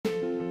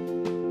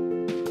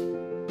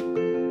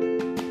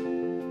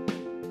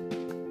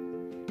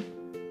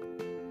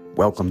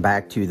Welcome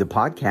back to the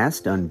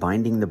podcast,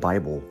 Unbinding the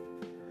Bible.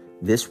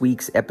 This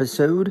week's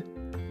episode,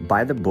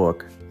 by the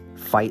book,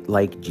 Fight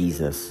Like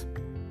Jesus.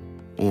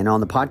 And on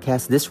the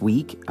podcast this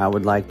week, I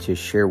would like to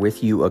share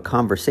with you a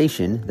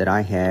conversation that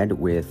I had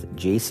with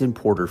Jason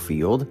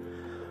Porterfield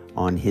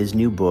on his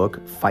new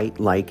book, Fight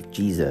Like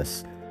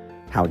Jesus,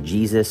 How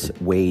Jesus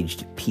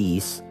Waged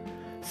Peace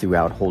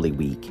Throughout Holy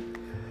Week.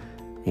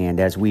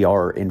 And as we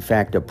are, in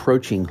fact,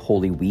 approaching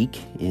Holy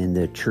Week in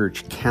the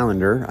church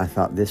calendar, I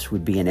thought this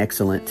would be an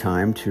excellent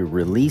time to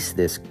release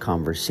this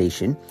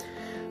conversation.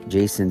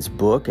 Jason's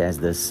book, as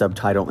the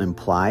subtitle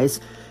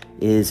implies,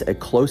 is a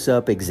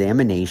close-up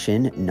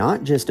examination,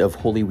 not just of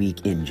Holy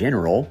Week in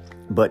general,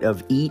 but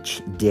of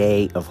each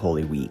day of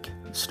Holy Week,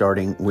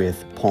 starting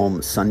with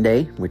Palm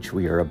Sunday, which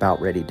we are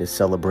about ready to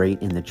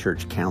celebrate in the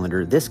church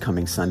calendar this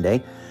coming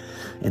Sunday,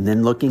 and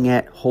then looking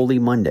at Holy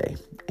Monday,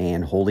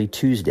 and Holy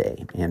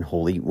Tuesday, and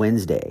Holy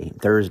Wednesday,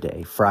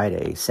 Thursday,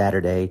 Friday,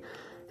 Saturday,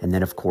 and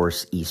then, of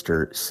course,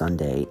 Easter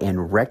Sunday,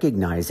 and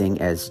recognizing,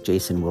 as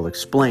Jason will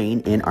explain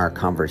in our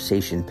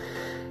conversation,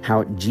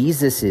 how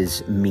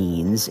Jesus's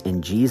means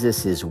and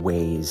Jesus's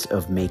ways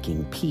of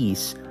making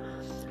peace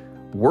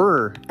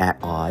were at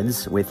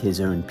odds with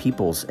his own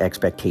people's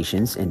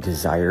expectations and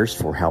desires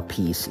for how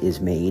peace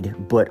is made,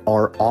 but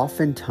are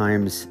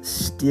oftentimes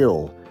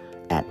still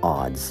at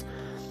odds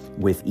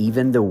with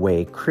even the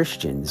way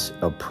Christians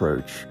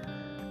approach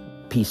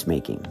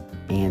peacemaking.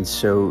 And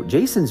so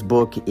Jason's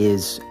book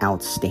is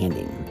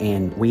outstanding.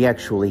 And we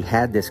actually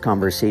had this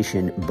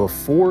conversation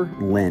before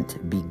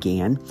Lent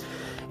began.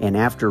 And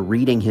after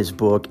reading his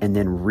book and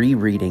then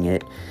rereading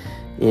it,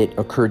 it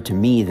occurred to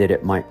me that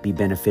it might be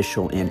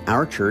beneficial in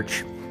our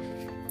church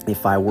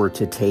if I were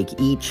to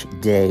take each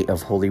day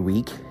of Holy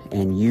Week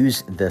and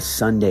use the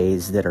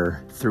Sundays that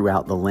are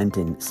throughout the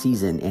Lenten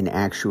season and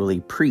actually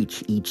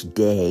preach each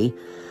day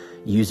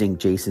using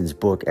Jason's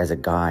book as a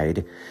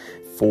guide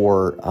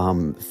for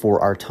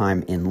our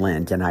time in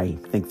Lent. And I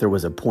think there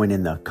was a point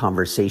in the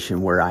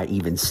conversation where I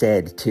even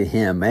said to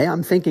him, hey,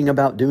 I'm thinking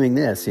about doing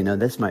this.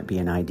 This might be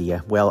an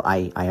idea. Well,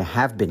 I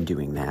have been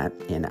doing that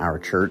in our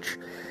church.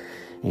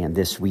 And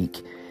this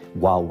week,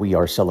 while we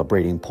are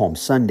celebrating Palm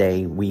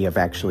Sunday, we have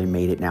actually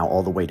made it now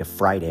all the way to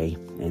Friday.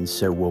 And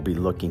so we'll be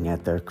looking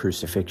at the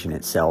crucifixion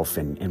itself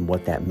and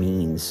what that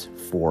means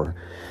for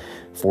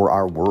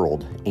our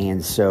world.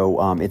 And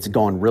so it's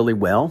gone really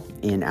well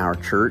in our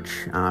church.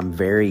 I'm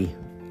very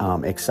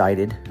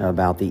excited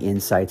about the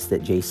insights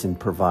that Jason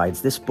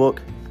provides. This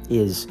book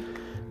is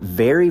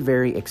very,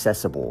 very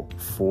accessible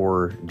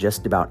for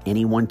just about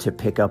anyone to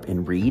pick up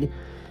and read.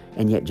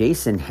 And yet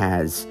Jason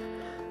has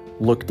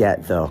looked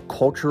at the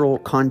cultural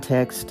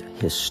context,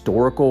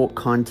 historical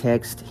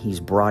context. He's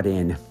brought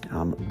in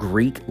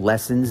Greek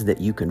lessons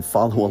that you can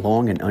follow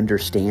along and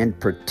understand,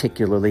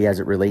 particularly as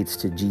it relates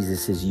to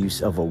Jesus's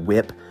use of a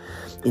whip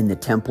in the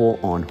temple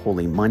on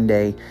Holy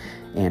Monday,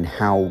 and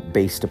how,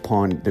 based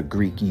upon the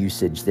Greek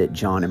usage that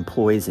John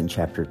employs in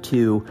chapter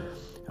 2,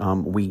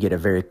 we get a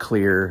very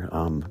clear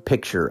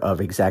picture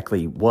of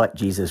exactly what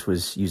Jesus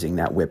was using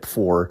that whip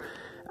for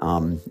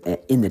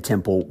in the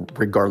temple,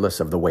 regardless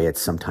of the way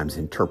it's sometimes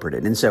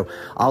interpreted. And so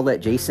I'll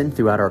let Jason,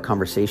 throughout our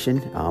conversation,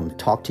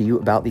 talk to you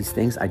about these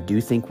things. I do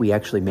think we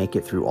actually make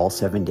it through all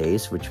 7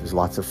 days, which was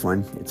lots of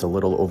fun. It's a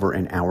little over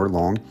an hour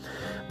long.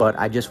 But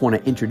I just want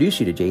to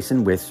introduce you to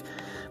Jason with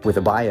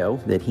a bio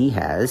that he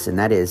has, and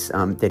that is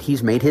that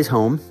he's made his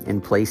home in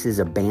places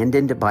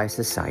abandoned by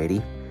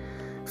society,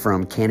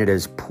 from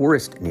Canada's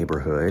poorest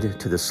neighborhood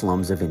to the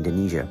slums of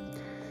Indonesia.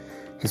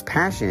 His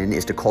passion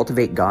is to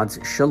cultivate God's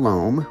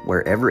shalom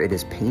wherever it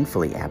is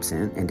painfully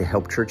absent and to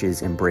help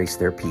churches embrace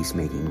their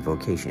peacemaking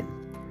vocation.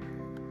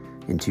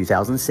 In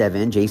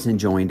 2007, Jason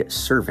joined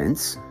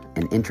Servants,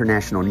 an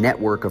international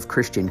network of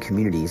Christian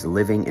communities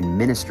living and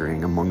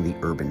ministering among the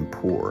urban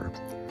poor.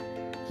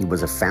 He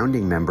was a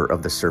founding member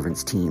of the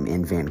Servants team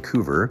in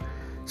Vancouver,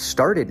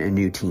 started a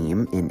new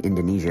team in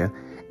Indonesia,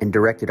 and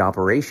directed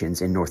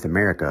operations in North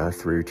America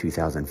through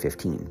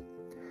 2015.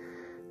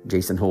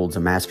 Jason holds a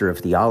Master of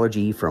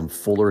Theology from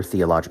Fuller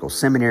Theological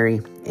Seminary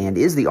and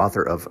is the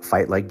author of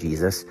Fight Like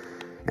Jesus,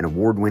 an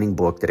award-winning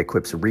book that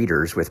equips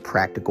readers with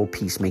practical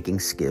peacemaking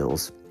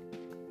skills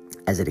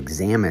as it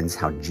examines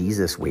how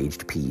Jesus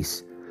waged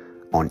peace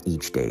on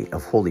each day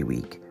of Holy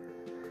Week.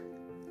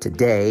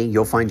 Today,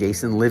 you'll find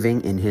Jason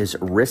living in his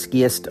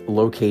riskiest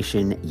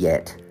location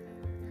yet,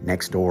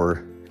 next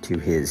door to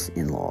his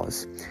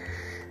in-laws.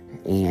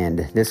 And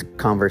this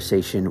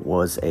conversation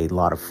was a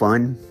lot of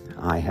fun.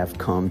 I have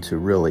come to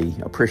really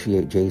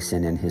appreciate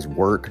Jason and his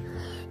work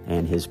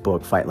and his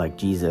book, Fight Like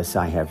Jesus.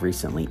 I have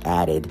recently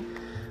added,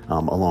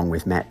 along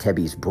with Matt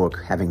Tebbe's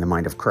book, Having the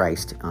Mind of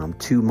Christ,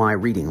 to my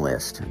reading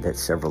list that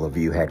several of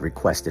you had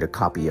requested a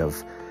copy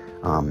of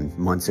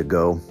months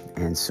ago.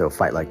 And so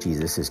Fight Like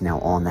Jesus is now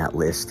on that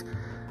list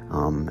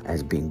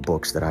as being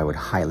books that I would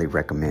highly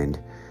recommend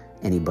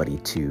anybody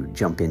to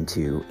jump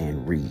into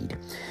and read.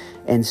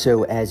 And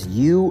so as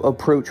you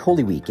approach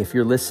Holy Week, if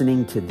you're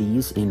listening to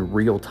these in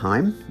real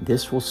time,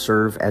 this will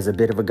serve as a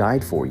bit of a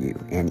guide for you.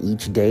 And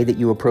each day that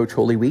you approach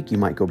Holy Week, you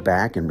might go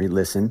back and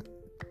re-listen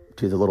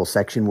to the little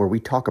section where we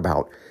talk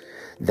about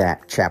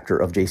that chapter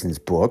of Jason's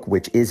book,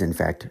 which is in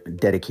fact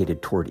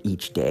dedicated toward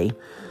each day.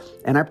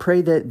 And I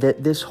pray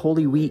that this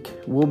Holy Week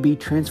will be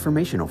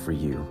transformational for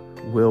you,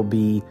 will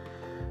be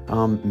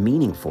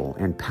meaningful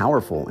and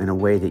powerful in a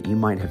way that you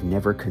might have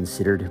never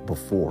considered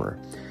before.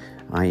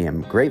 I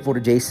am grateful to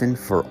Jason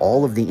for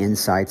all of the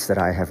insights that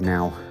I have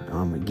now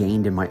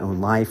gained in my own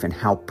life and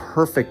how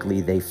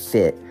perfectly they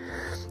fit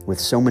with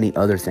so many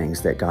other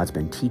things that God's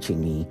been teaching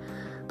me.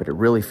 But it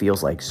really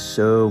feels like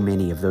so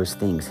many of those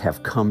things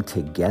have come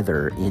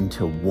together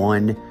into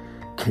one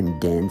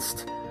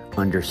condensed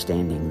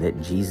understanding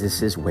that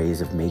Jesus's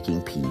ways of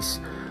making peace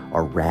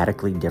are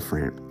radically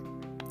different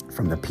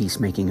from the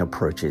peacemaking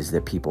approaches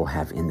that people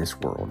have in this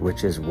world,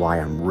 which is why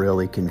I'm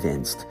really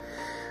convinced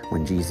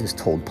when Jesus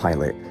told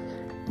Pilate,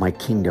 "My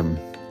kingdom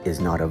is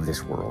not of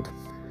this world.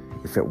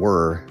 If it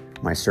were,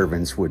 my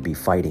servants would be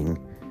fighting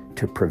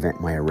to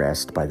prevent my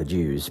arrest by the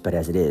Jews, but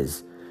as it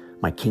is,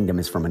 my kingdom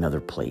is from another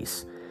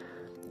place."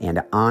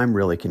 And I'm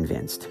really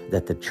convinced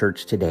that the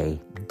church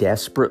today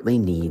desperately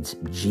needs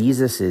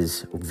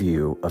Jesus's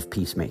view of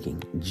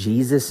peacemaking,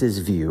 Jesus's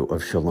view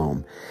of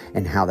shalom,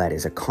 and how that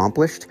is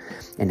accomplished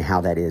and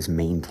how that is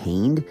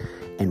maintained,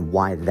 and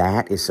why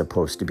that is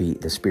supposed to be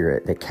the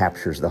spirit that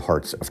captures the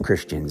hearts of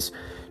Christians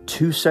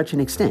to such an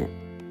extent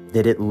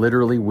that it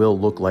literally will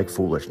look like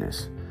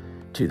foolishness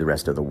to the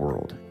rest of the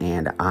world.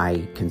 And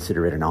I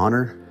consider it an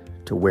honor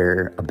to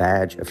wear a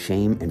badge of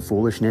shame and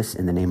foolishness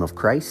in the name of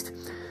Christ.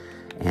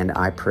 And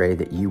I pray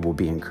that you will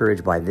be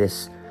encouraged by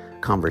this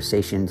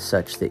conversation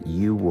such that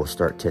you will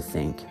start to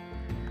think,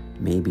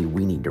 maybe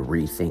we need to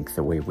rethink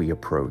the way we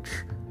approach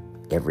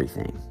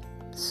everything.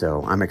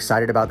 So I'm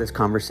excited about this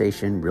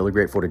conversation, really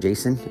grateful to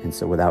Jason. And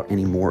so without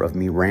any more of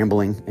me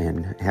rambling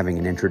and having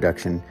an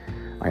introduction,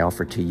 I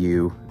offer to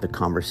you the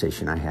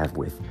conversation I have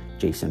with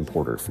Jason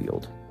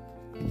Porterfield.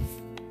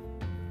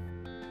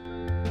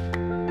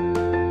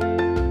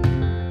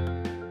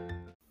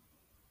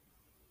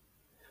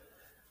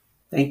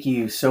 Thank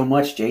you so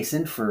much,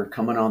 Jason, for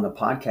coming on the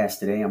podcast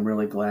today. I'm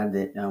really glad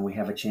that we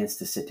have a chance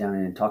to sit down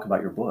and talk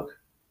about your book.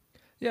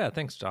 Yeah,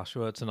 thanks,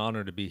 Joshua. It's an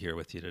honor to be here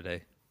with you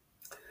today.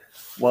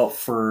 Well,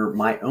 for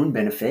my own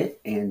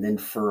benefit and then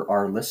for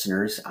our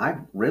listeners,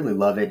 I'd really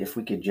love it if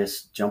we could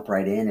just jump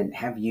right in and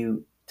have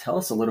you tell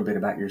us a little bit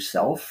about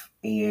yourself.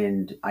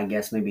 And I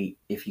guess maybe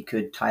if you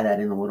could tie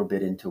that in a little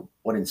bit into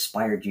what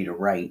inspired you to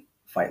write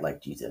Fight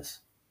Like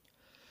Jesus.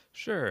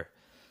 Sure.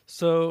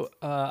 So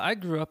I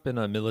grew up in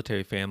a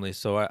military family,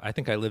 so I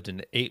think I lived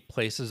in 8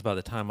 places by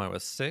the time I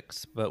was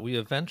 6, but we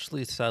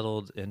eventually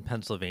settled in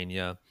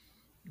Pennsylvania,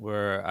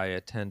 where I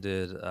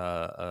attended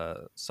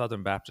a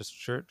Southern Baptist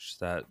church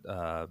that,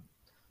 a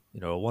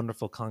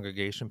wonderful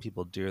congregation.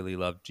 People dearly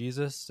loved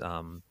Jesus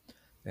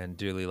and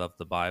dearly loved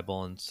the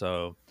Bible. And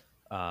so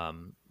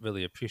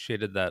really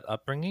appreciated that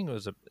upbringing. It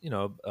was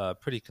a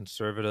pretty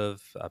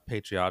conservative,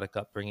 patriotic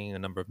upbringing, a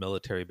number of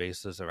military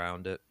bases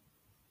around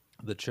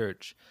the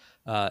church.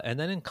 And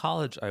then in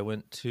college, I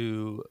went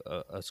to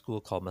a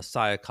school called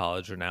Messiah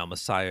College, or now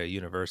Messiah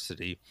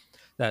University,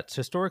 that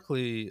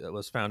historically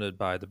was founded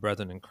by the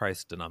Brethren in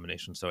Christ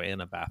denomination, so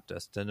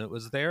Anabaptist. And it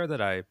was there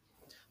that I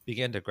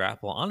began to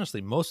grapple,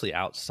 honestly, mostly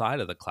outside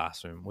of the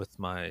classroom with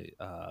my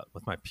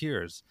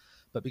peers,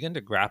 but began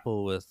to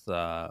grapple with,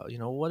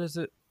 what is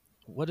it?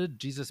 What did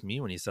Jesus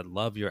mean when he said,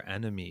 "Love your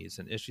enemies,"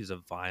 and issues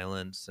of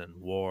violence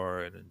and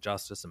war and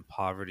injustice and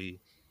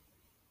poverty?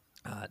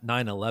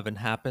 9/11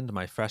 happened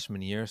my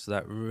freshman year, so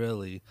that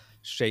really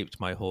shaped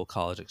my whole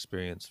college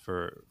experience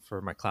for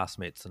my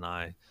classmates and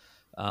I.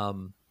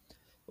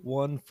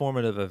 One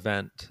formative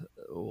event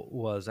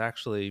was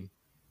actually,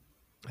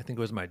 I think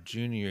it was my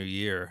junior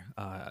year.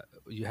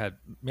 You had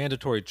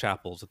mandatory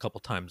chapels a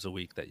couple times a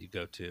week that you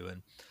go to,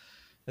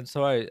 and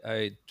so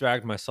I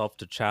dragged myself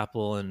to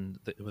chapel, and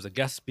it was a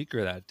guest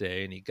speaker that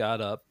day, and he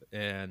got up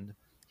and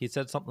he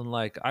said something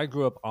like, "I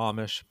grew up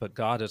Amish, but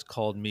God has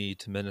called me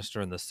to minister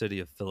in the city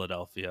of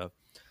Philadelphia.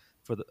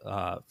 For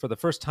the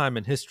first time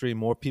in history,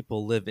 more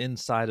people live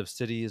inside of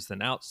cities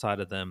than outside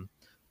of them.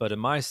 But in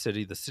my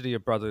city, the city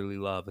of brotherly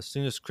love, as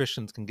soon as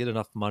Christians can get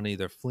enough money,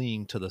 they're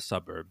fleeing to the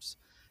suburbs."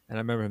 And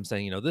I remember him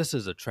saying, "This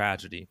is a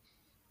tragedy."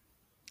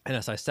 And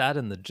as I sat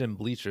in the gym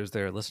bleachers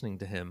there listening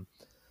to him,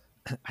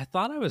 I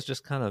thought I was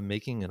just kind of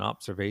making an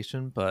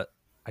observation, but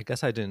I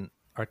guess I didn't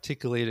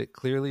articulate it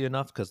clearly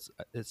enough, because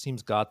it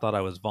seems God thought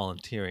I was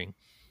volunteering.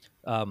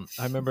 I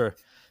remember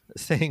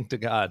saying to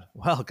God,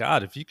 "Well,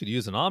 God, if you could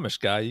use an Amish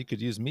guy, you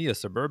could use me, a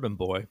suburban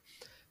boy."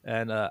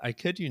 And I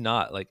kid you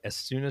not, like as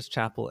soon as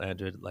chapel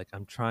ended, like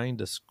I'm trying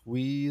to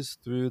squeeze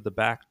through the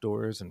back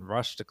doors and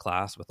rush to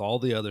class with all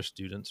the other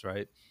students,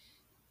 right?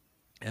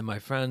 And my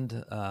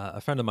friend,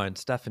 a friend of mine,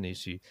 Stephanie,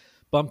 she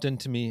bumped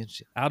into me, and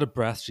she, out of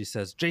breath, she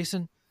says,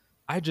 "Jason,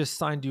 I just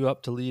signed you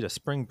up to lead a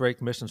spring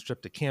break mission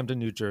trip to Camden,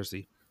 New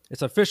Jersey.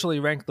 It's officially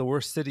ranked the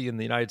worst city in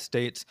the United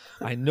States.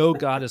 I know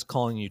God is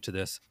calling you to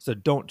this, so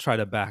don't try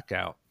to back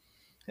out."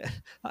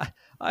 I,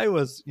 I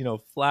was,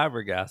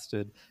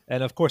 flabbergasted.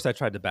 And of course, I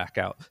tried to back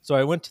out. So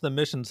I went to the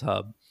missions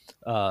hub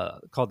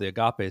called the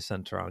Agape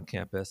Center on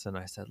campus. And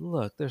I said,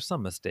 look, there's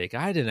some mistake.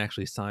 I didn't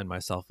actually sign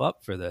myself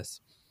up for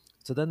this.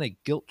 So then they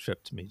guilt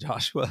tripped me,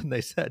 Joshua, and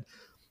they said,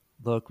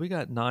 look, we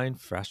got 9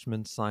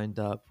 freshmen signed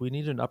up. We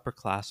need an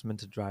upperclassman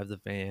to drive the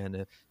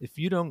van. If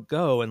you don't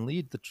go and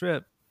lead the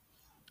trip,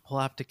 we'll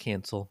have to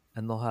cancel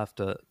and they'll have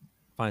to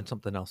find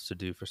something else to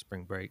do for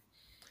spring break.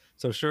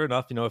 So sure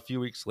enough, a few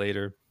weeks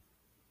later,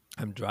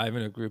 I'm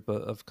driving a group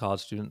of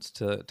college students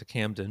to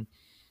Camden.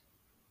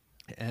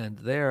 And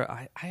there,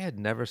 I had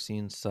never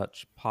seen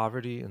such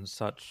poverty and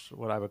such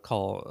what I would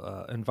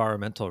call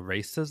environmental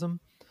racism.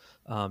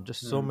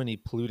 Just so Mm. many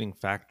polluting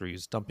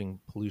factories dumping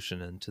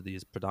pollution into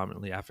these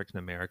predominantly African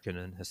American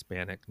and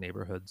Hispanic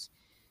neighborhoods.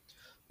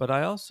 But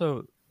I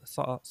also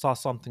saw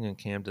something in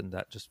Camden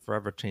that just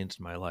forever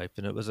changed my life.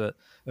 And it was a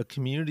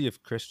community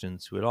of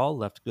Christians who had all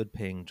left good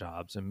paying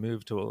jobs and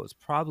moved to what was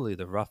probably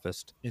the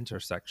roughest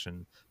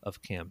intersection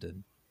of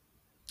Camden.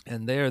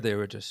 And there they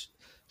were just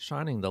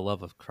shining the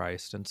love of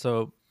Christ. And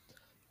so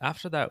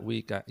after that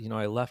week,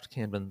 I left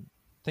Camden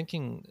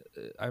thinking.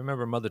 I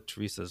remember Mother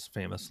Teresa's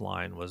famous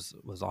line was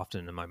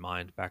often in my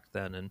mind back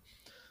then, and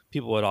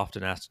people would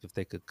often ask if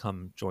they could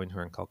come join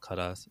her in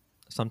Calcutta.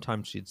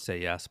 Sometimes she'd say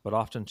yes, but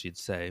often she'd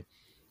say,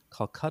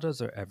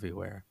 Calcuttas are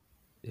everywhere.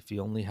 If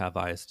you only have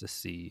eyes to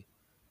see,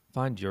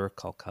 find your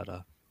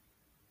Calcutta.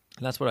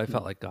 And that's what I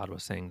felt Mm. like God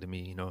was saying to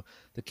me.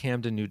 The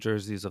Camden, New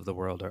Jerseys of the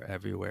world are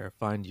everywhere.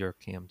 Find your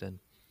Camden.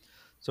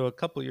 So a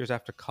couple years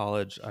after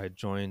college, I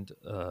joined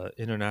an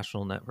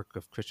international network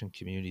of Christian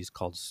communities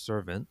called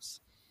Servants.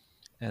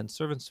 And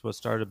Servants was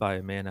started by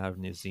a man out of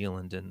New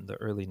Zealand in the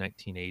early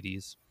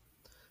 1980s.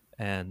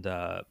 And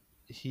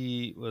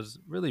he was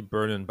really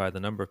burdened by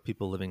the number of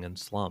people living in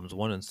slums.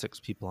 1 in 6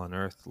 people on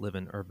earth live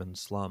in urban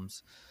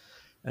slums.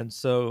 And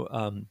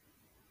so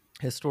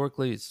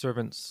historically,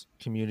 servants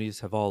communities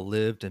have all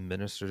lived and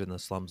ministered in the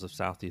slums of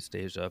Southeast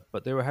Asia,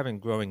 but they were having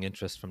growing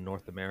interest from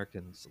North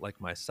Americans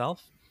like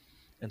myself.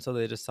 And so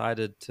they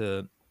decided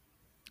to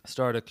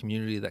start a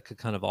community that could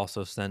kind of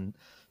also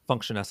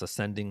function as a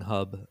sending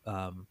hub.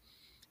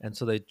 And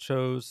so they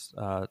chose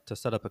to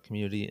set up a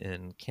community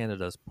in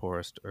Canada's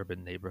poorest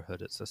urban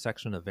neighborhood. It's a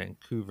section of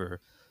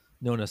Vancouver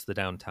known as the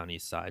Downtown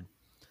East Side.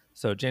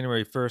 So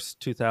January 1st,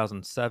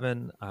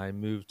 2007, I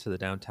moved to the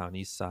Downtown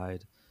East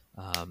Side.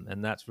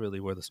 And that's really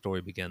where the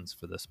story begins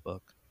for this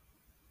book.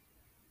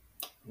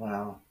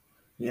 Wow.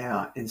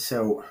 Yeah. And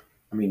so,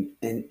 I mean,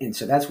 and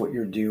so that's what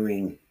you're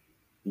doing.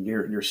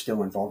 You're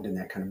still involved in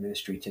that kind of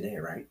ministry today,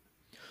 right?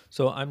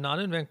 So I'm not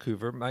in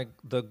Vancouver.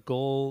 The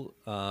goal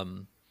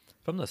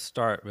from the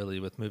start, really,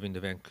 with moving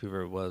to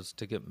Vancouver was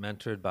to get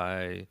mentored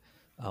by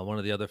one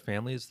of the other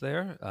families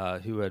there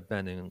who had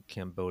been in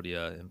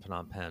Cambodia in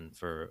Phnom Penh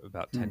for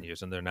about Hmm. 10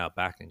 years, and they're now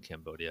back in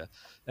Cambodia.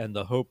 And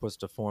the hope was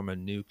to form a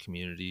new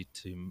community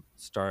to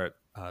start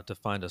to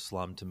find a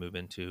slum to move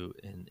into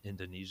in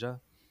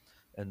Indonesia.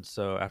 And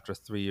so after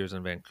 3 years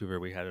in Vancouver,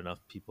 we had enough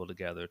people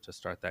together to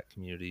start that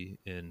community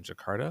in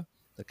Jakarta,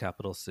 the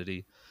capital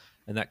city.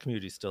 And that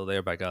community is still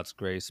there by God's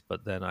grace.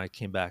 But then I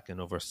came back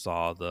and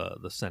oversaw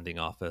the sending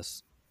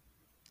office.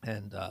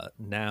 And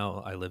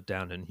now I live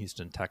down in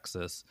Houston,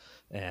 Texas,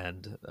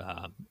 and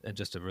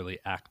just a really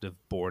active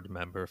board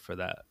member for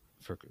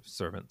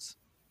servants.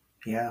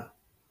 Yeah.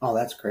 Oh,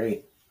 that's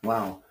great.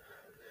 Wow.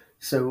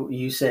 So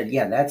you said,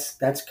 yeah,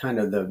 that's kind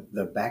of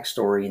the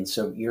backstory, and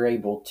so you're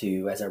able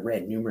to, as I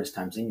read numerous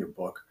times in your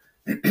book,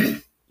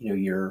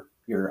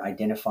 you're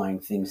identifying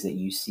things that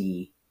you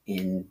see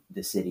in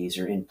the cities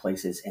or in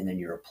places, and then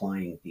you're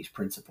applying these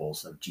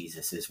principles of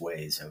Jesus's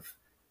ways of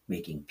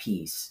making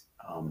peace,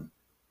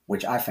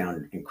 which I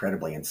found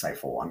incredibly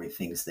insightful. I mean,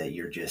 things that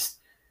you're just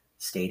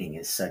stating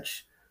as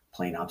such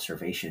plain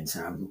observations,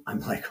 and I'm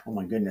like, oh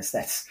my goodness,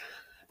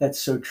 that's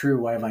so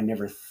true. Why have I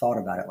never thought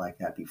about it like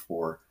that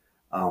before?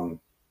 Um,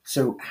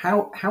 so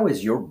how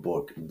is your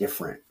book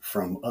different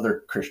from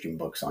other Christian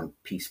books on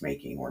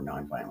peacemaking or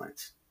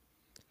nonviolence?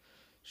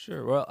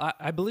 Sure. Well,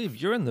 I believe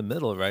you're in the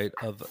middle, right,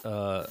 of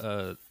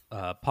a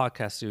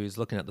podcast series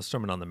looking at the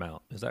Sermon on the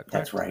Mount. Is that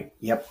That's correct? right.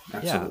 Yep, Yeah.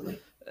 absolutely.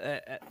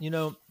 You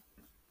know,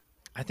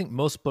 I think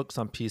most books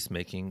on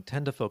peacemaking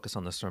tend to focus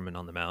on the Sermon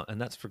on the Mount, and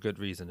that's for good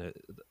reason.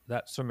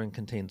 That sermon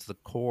contains the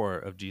core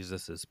of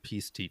Jesus's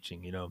peace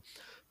teaching.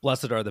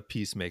 Blessed are the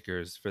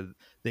peacemakers, for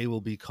they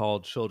will be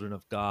called children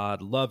of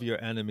God. Love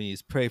your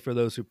enemies, pray for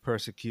those who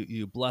persecute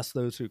you, bless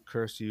those who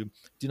curse you.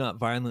 Do not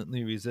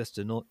violently resist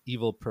an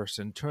evil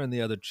person, turn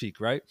the other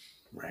cheek, right?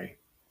 Right.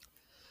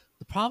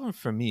 The problem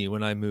for me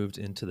when I moved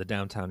into the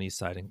downtown east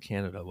side in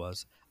Canada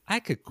was I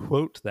could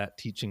quote that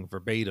teaching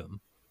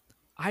verbatim.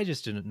 I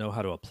just didn't know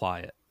how to apply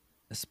it,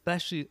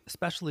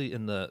 especially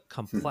in the Hmm.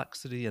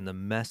 complexity and the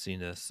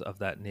messiness of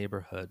that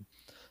neighborhood.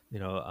 You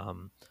know,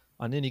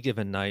 on any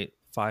given night,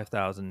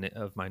 5,000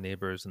 of my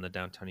neighbors in the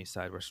downtown east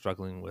side were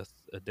struggling with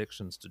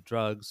addictions to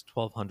drugs.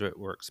 1,200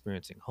 were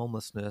experiencing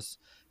homelessness,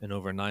 and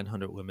over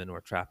 900 women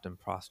were trapped in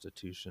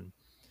prostitution.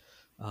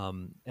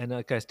 And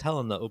like I tell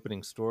in the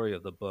opening story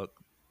of the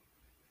book,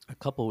 a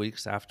couple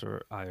weeks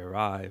after I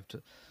arrived,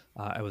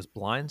 I was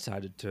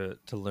blindsided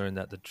to learn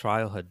that the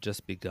trial had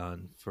just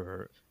begun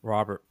for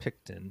Robert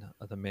Pickton,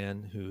 the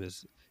man who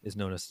is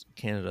known as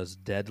Canada's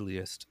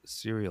deadliest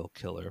serial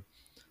killer.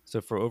 So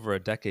for over a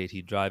decade,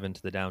 he'd drive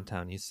into the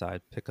downtown east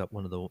side, pick up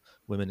one of the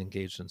women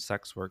engaged in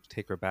sex work,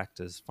 take her back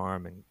to his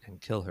farm,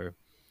 and kill her.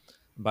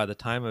 By the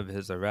time of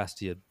his arrest,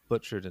 he had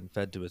butchered and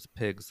fed to his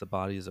pigs the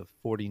bodies of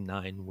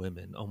 49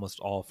 women, almost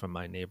all from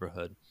my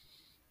neighborhood.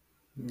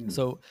 Mm.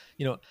 So,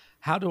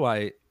 how do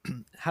I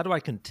how do I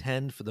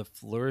contend for the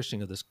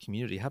flourishing of this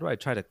community? How do I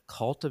try to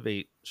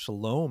cultivate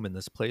shalom in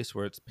this place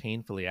where it's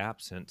painfully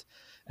absent?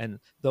 And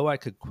though I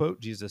could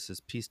quote Jesus's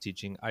peace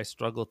teaching, I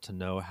struggle to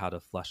know how to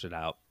flesh it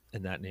out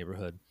in that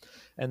neighborhood.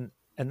 And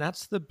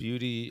that's the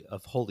beauty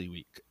of Holy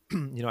Week.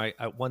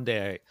 I one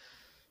day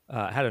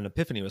I had an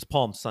epiphany. It was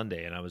Palm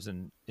Sunday, and I was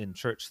in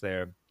church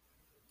there,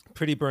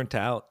 pretty burnt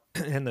out.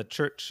 And the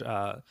church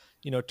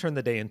turned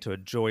the day into a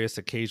joyous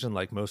occasion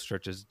like most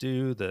churches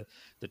do. The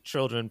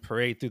children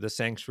parade through the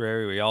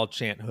sanctuary, we all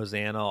chant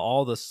Hosanna,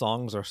 all the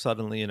songs are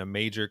suddenly in a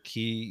major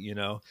key.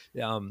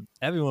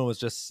 Everyone was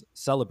just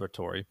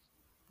celebratory,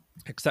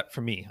 except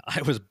for me.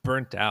 I was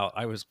burnt out.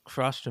 I was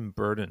crushed and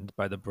burdened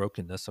by the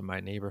brokenness of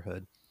my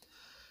neighborhood.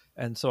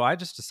 And so I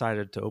just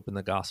decided to open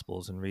the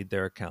Gospels and read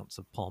their accounts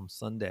of Palm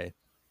Sunday.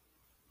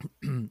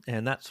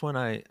 And that's when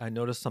I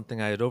noticed something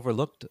I had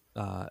overlooked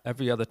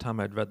every other time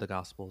I'd read the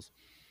Gospels.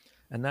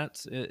 And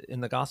that's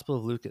in the Gospel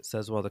of Luke, it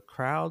says, while the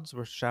crowds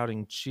were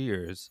shouting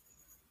cheers,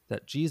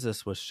 that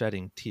Jesus was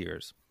shedding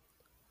tears.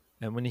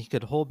 And when he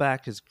could hold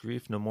back his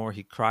grief no more,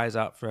 he cries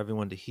out for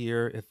everyone to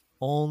hear, if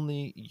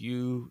only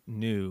you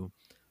knew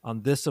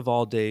on this of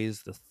all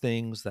days the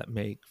things that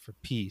make for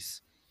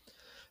peace.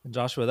 And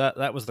Joshua,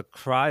 that was the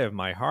cry of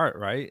my heart,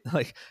 right?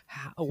 Like,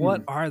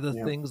 what are the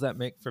Yeah. things that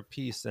make for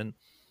peace?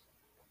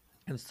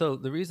 And so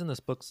the reason this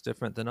book's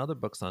different than other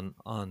books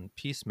on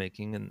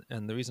peacemaking,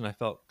 and the reason I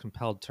felt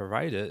compelled to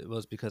write it,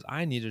 was because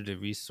I needed a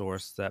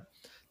resource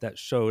that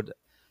showed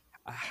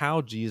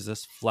how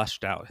Jesus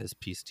fleshed out his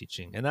peace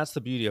teaching. And that's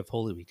the beauty of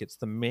Holy Week. It's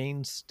the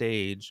main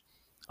stage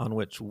on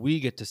which we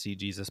get to see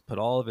Jesus put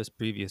all of his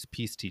previous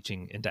peace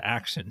teaching into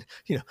action.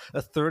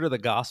 A third of the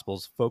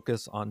Gospels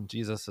focus on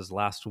Jesus's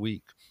last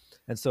week.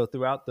 And so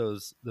throughout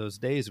those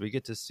days, we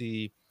get to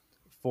see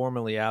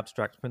formally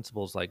abstract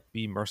principles like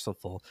be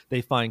merciful.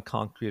 They find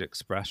concrete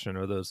expression,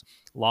 or those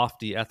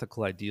lofty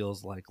ethical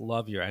ideals like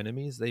love your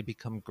enemies. They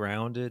become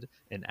grounded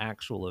in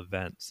actual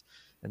events.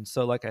 And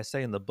so, like I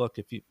say in the book,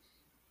 if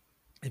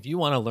you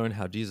want to learn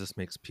how Jesus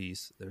makes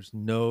peace, there's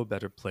no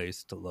better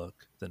place to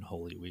look than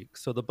Holy Week.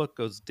 So the book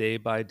goes day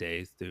by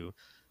day through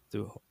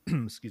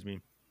excuse me,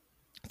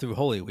 through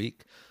Holy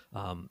Week,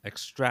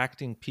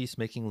 extracting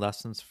peacemaking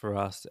lessons for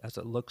us as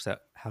it looks at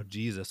how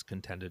Jesus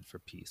contended for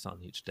peace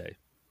on each day.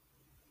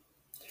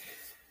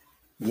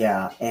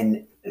 Yeah,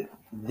 and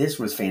this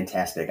was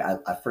fantastic. I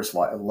first of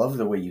all, I love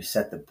the way you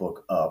set the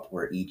book up,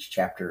 where each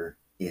chapter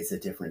is a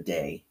different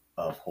day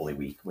of Holy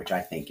Week, which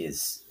I think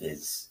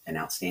is an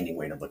outstanding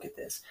way to look at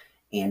this.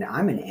 And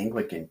I'm an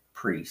Anglican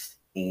priest,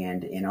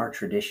 and in our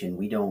tradition,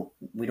 we don't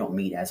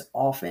meet as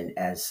often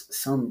as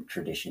some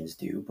traditions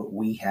do, but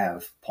we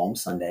have Palm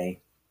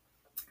Sunday,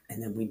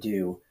 and then we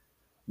do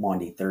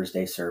Maundy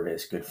Thursday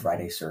service, Good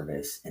Friday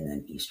service, and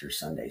then Easter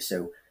Sunday.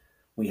 So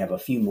we have a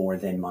few more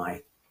than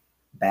my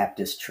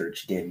Baptist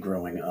church did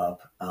growing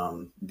up.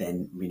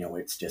 Then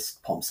it's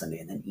just Palm Sunday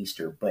and then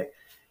Easter. But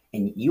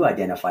and you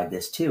identified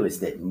this too, is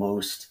that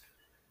most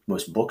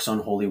books on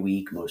Holy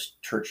Week,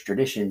 most church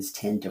traditions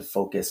tend to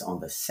focus on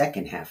the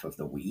second half of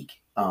the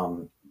week.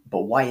 But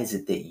why is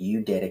it that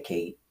you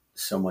dedicate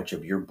so much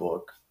of your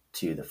book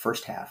to the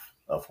first half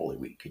of Holy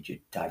Week? Could you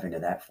dive into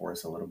that for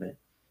us a little bit?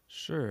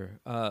 Sure.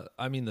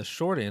 The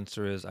short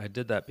answer is I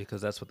did that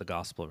because that's what the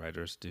gospel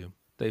writers do.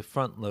 They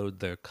front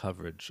load their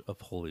coverage of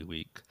Holy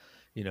Week.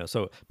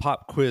 So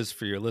pop quiz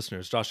for your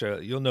listeners.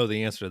 Joshua, you'll know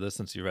the answer to this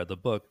since you read the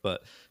book,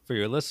 but for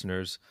your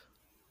listeners,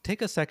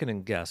 take a second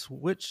and guess,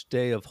 which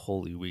day of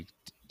Holy Week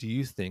do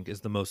you think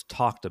is the most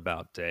talked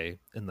about day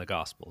in the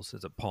Gospels?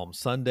 Is it Palm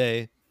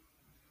Sunday,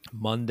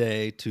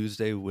 Monday,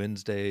 Tuesday,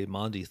 Wednesday,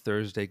 Maundy,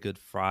 Thursday, Good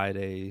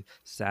Friday,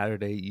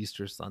 Saturday,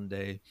 Easter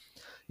Sunday?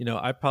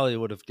 I probably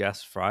would have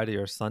guessed Friday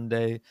or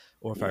Sunday,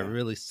 or if I Yeah.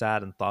 really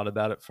sat and thought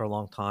about it for a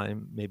long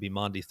time, maybe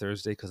Maundy,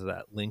 Thursday, because of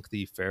that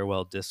lengthy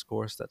farewell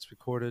discourse that's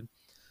recorded.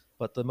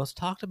 But the most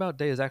talked about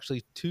day is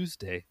actually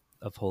Tuesday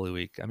of Holy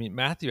Week.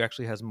 Matthew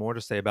actually has more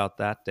to say about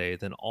that day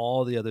than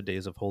all the other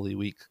days of Holy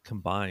Week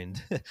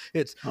combined.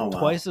 It's Oh, wow.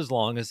 twice as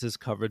long as his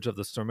coverage of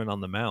the Sermon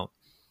on the Mount.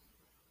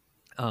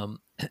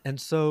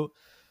 And so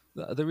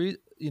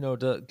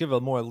to give a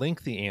more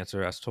lengthy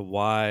answer as to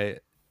why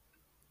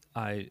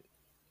I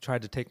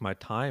tried to take my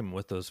time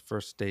with those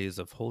first days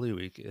of Holy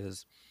Week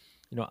is,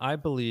 I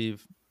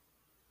believe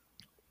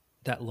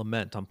that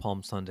lament on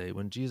Palm Sunday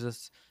when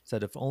Jesus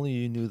said, if only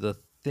you knew the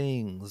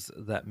things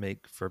that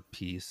make for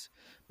peace.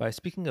 By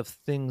speaking of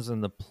things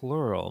in the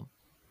plural,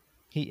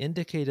 he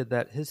indicated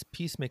that his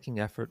peacemaking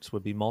efforts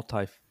would be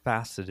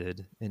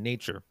multifaceted in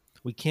nature.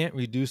 We can't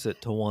reduce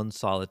it to one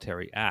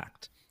solitary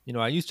act.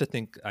 I used to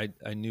think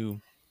I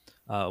knew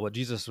what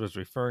Jesus was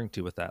referring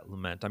to with that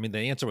lament. I mean, the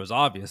answer was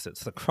obvious.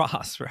 It's the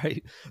cross,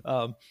 right?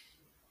 Um,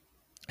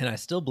 and I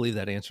still believe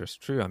that answer is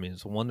true. I mean,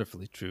 it's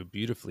wonderfully true,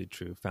 beautifully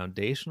true,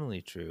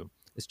 foundationally true.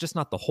 It's just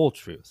not the whole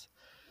truth.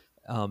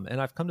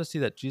 And I've come to see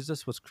that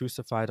Jesus was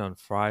crucified on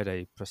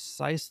Friday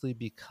precisely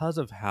because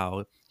of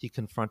how he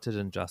confronted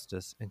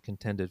injustice and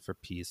contended for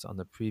peace on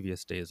the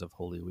previous days of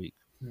Holy Week.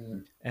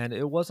 Mm. And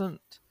it wasn't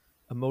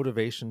a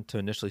motivation to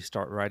initially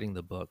start writing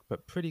the book,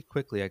 but pretty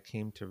quickly I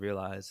came to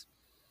realize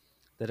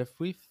that if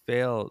we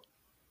fail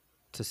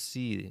to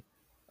see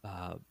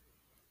uh,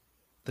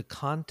 the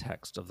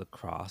context of the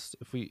cross,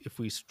 if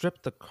we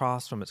strip the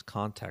cross from its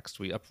context,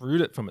 we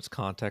uproot it from its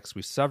context,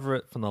 we sever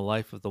it from the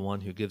life of the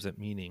one who gives it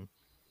meaning,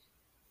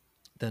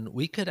 then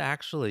we could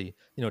actually,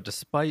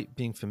 despite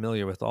being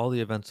familiar with all the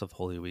events of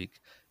Holy Week,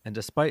 and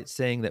despite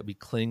saying that we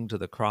cling to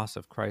the cross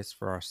of Christ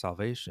for our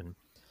salvation,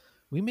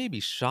 we may be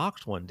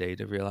shocked one day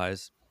to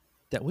realize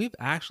that we've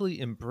actually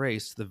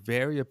embraced the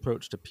very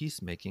approach to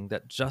peacemaking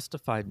that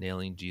justified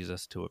nailing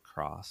Jesus to a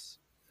cross.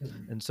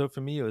 Mm. And so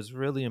for me, it was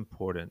really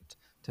important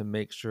to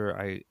make sure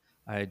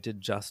I did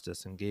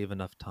justice and gave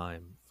enough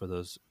time for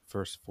those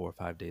first 4 or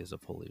 5 days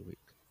of Holy Week.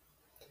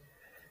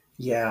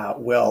 Yeah,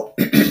 well,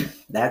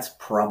 that's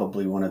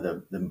probably one of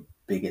the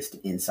biggest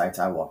insights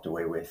I walked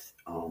away with,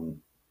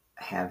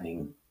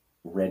 having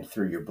read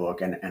through your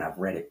book, and I've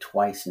read it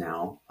twice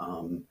now.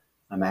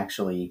 I'm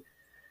actually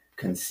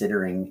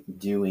considering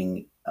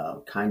doing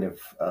kind of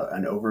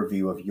an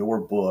overview of your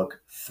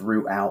book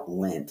throughout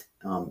Lent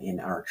in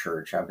our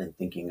church. I've been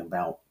thinking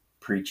about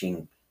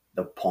preaching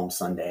the Palm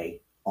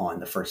Sunday on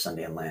the first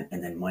Sunday in Lent,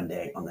 and then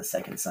Monday on the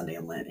second Sunday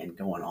in Lent, and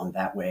going on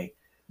that way,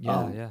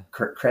 Yeah.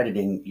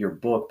 crediting your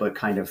book, but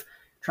kind of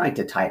trying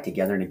to tie it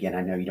together. And again,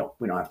 I know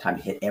we don't have time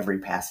to hit every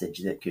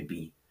passage that could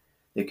be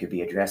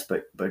addressed,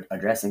 but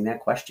addressing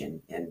that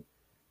question. And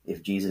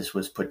if Jesus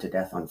was put to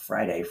death on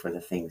Friday for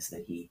the things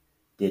that he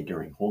did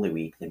during Holy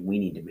Week, then we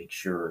need to make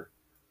sure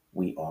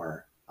we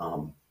are,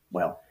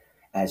 well,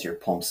 as your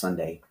Palm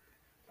Sunday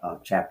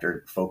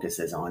chapter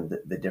focuses on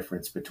the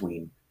difference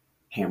between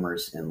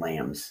hammers and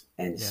lambs.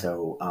 And Yeah.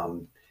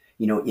 so,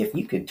 if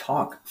you could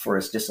talk for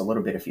us just a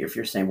little bit, if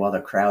you're saying, well,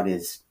 the crowd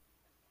is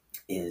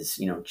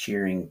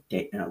cheering,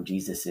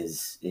 Jesus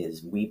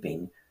is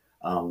weeping.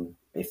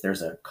 If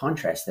there's a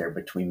contrast there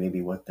between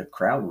maybe what the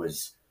crowd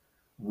was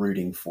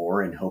rooting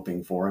for and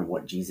hoping for and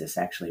what Jesus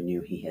actually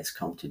knew he has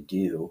come to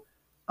do.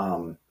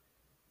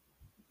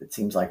 It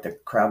seems like the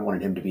crowd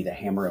wanted him to be the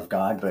hammer of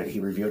God, but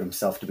he revealed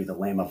himself to be the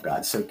Lamb of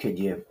God. So could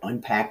you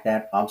unpack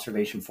that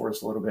observation for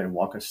us a little bit and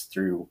walk us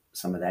through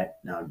some of that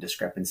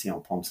discrepancy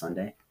on Palm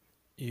Sunday?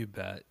 You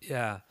bet.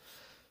 Yeah.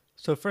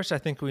 So first, I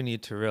think we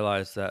need to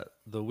realize that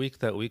the week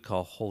that we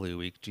call Holy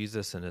Week,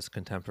 Jesus and his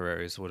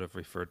contemporaries would have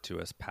referred to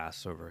as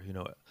Passover.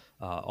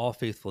 All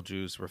faithful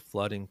Jews were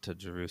flooding to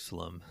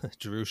Jerusalem,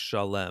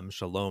 Jerusalem,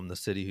 Shalom, the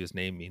city whose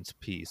name means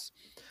peace.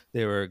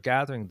 They were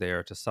gathering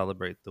there to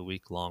celebrate the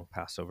week-long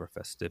Passover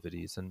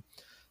festivities,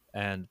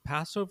 and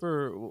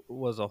Passover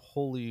was a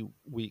holy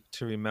week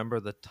to remember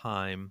the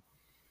time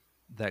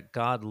that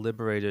God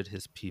liberated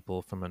his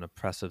people from an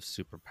oppressive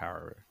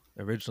superpower,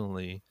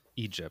 originally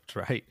Egypt,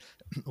 right?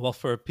 Well,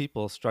 for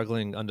people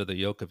struggling under the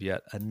yoke of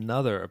yet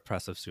another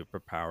oppressive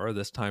superpower,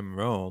 this time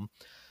Rome,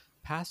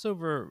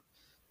 Passover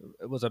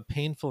was a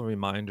painful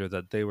reminder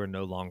that they were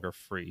no longer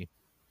free.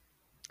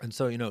 And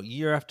so,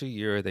 year after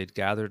year, they'd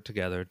gathered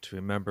together to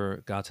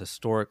remember God's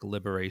historic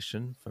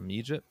liberation from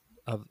Egypt,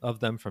 of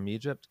them from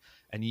Egypt.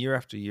 And year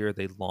after year,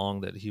 they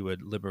longed that he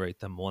would liberate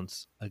them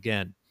once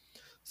again.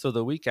 So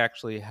the week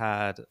actually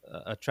had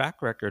a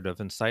track record of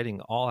inciting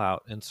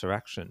all-out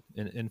insurrection.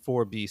 In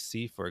 4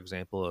 BC, for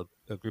example,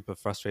 a group of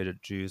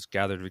frustrated Jews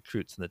gathered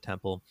recruits in the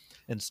temple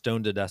and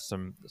stoned to death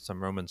some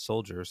Roman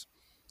soldiers.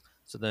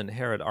 So then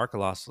Herod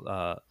Archelaus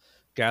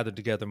gathered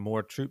together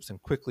more troops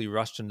and quickly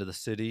rushed into the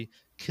city,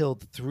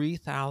 killed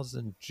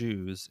 3,000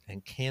 Jews,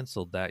 and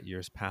canceled that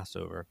year's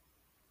Passover.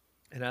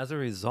 And as a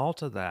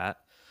result of that,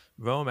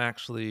 Rome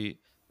actually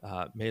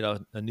made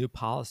a new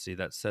policy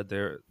that said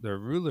their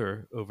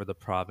ruler over the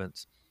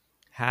province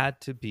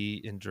had to be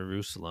in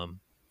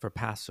Jerusalem for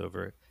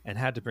Passover and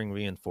had to bring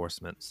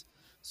reinforcements.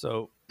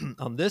 So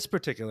on this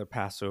particular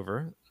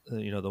Passover,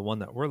 the one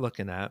that we're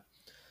looking at,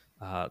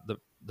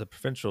 the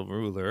provincial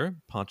ruler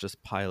Pontius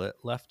Pilate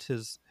left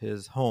his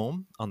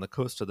home on the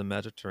coast of the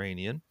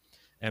Mediterranean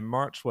and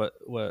marched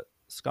what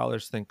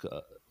scholars think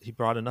he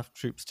brought enough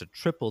troops to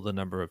triple the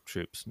number of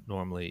troops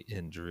normally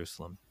in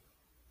Jerusalem.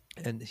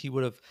 And he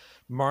would have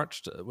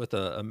marched with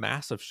a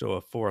massive show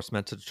of force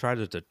meant to try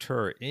to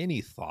deter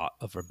any thought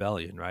of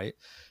rebellion, right?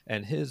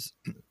 And his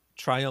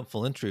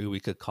triumphal entry,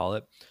 we could call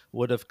it,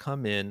 would have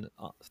come in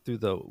through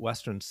the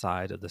western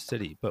side of the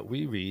city. But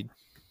we read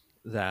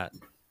that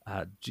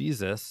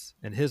Jesus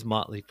and his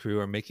motley crew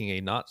are making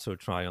a not so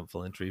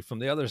triumphal entry from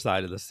the other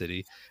side of the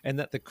city, and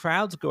that the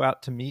crowds go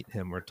out to meet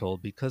him, we're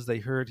told, because they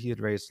heard he had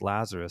raised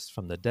Lazarus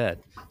from the dead.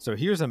 So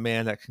here's a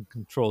man that can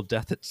control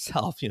death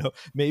itself.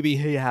 Maybe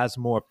he has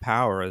more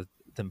power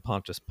than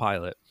Pontius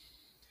Pilate.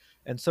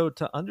 And so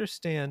to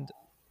understand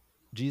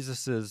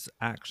Jesus's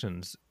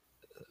actions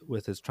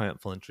with his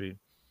triumphal entry,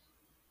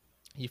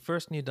 you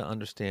first need to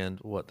understand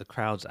what the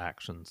crowd's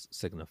actions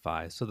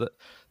signify. So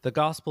the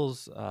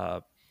Gospels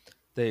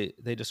they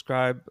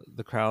describe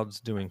the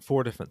crowds doing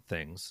four different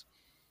things.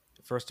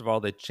 First of all,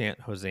 they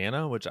chant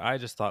Hosanna, which I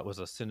just thought was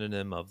a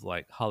synonym of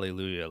like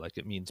hallelujah, like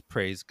it means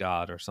praise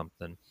God or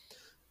something.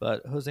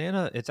 But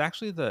Hosanna, it's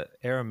actually the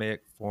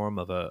Aramaic form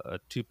of a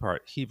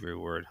two-part Hebrew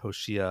word,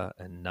 Hoshea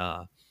and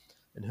Na.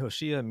 And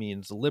Hoshea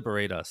means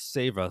liberate us,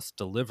 save us,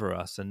 deliver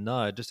us, and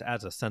Na just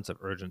adds a sense of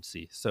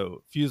urgency.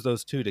 So fuse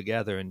those two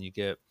together, and you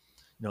get,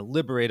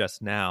 liberate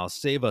us now,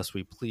 save us,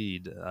 we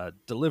plead,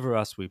 deliver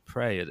us, we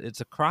pray.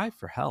 It's a cry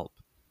for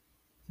help.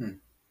 Hmm.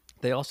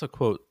 They also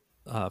quote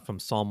from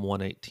Psalm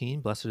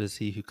 118, "Blessed is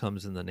he who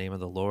comes in the name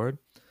of the Lord."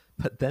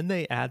 But then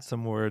they add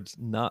some words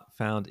not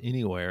found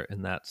anywhere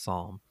in that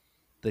psalm.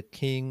 The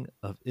King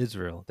of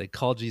Israel. They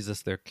call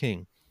Jesus their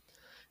king.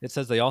 It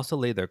says they also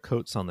lay their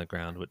coats on the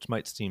ground, which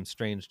might seem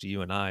strange to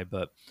you and I,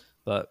 but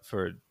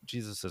for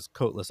Jesus's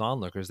coatless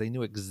onlookers, they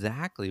knew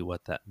exactly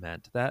what that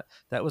meant. That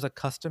was a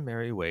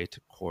customary way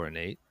to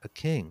coronate a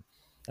king.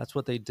 That's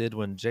what they did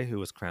when Jehu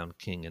was crowned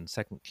king in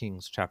 2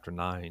 Kings chapter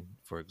 9,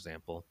 for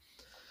example.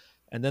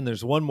 And then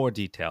there's one more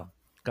detail.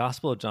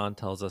 Gospel of John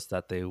tells us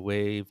that they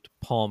waved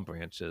palm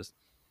branches.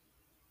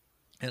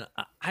 And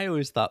I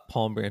always thought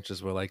palm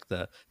branches were like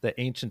the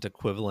ancient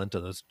equivalent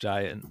of those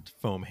giant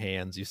foam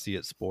hands you see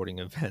at sporting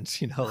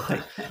events.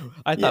 Like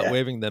I thought Yeah.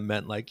 waving them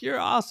meant like, "You're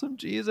awesome,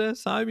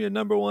 Jesus. I'm your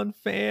number one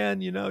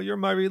fan. You're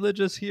my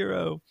religious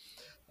hero."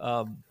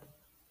 Um,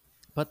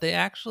 but they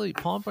actually,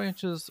 palm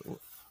branches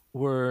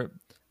were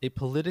a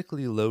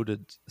politically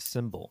loaded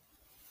symbol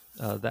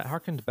that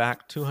harkened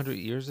back 200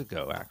 years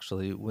ago,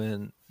 actually,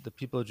 when the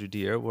people of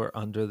Judea were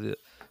under the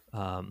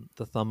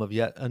thumb of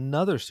yet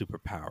another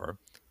superpower,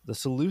 the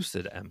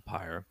Seleucid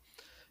Empire.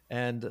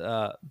 And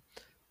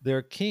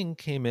their king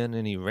came in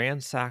and he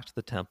ransacked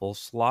the temple,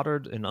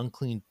 slaughtered an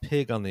unclean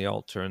pig on the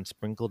altar, and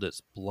sprinkled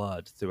its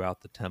blood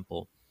throughout the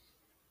temple.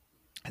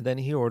 And then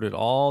he ordered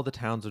all the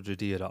towns of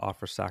Judea to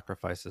offer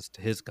sacrifices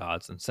to his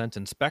gods and sent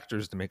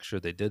inspectors to make sure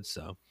they did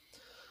so.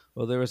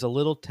 Well, there was a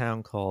little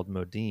town called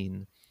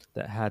Modin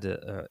that had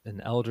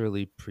an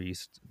elderly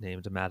priest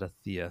named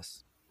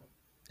Mattathias.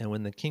 And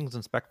when the king's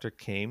inspector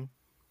came,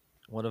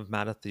 one of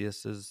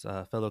Mattathias's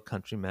fellow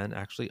countrymen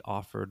actually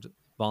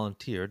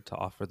volunteered to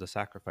offer the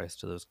sacrifice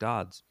to those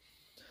gods.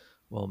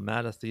 Well,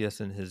 Mattathias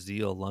in his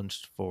zeal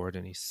lunged forward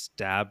and he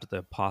stabbed the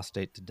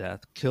apostate to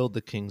death, killed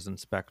the king's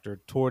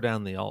inspector, tore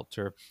down the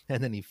altar,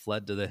 and then he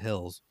fled to the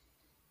hills.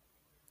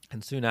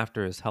 And soon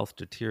after, his health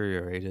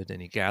deteriorated,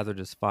 and he gathered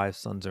his 5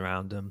 sons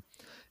around him.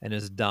 And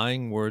his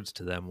dying words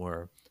to them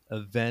were,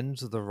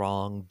 "Avenge the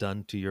wrong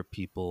done to your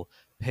people,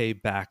 pay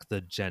back the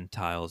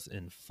Gentiles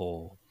in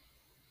full."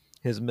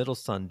 His middle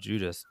son,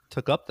 Judas,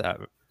 took up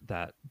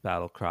that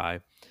battle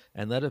cry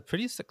and led a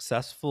pretty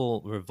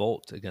successful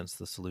revolt against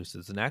the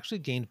Seleucids and actually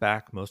gained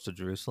back most of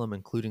Jerusalem,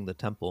 including the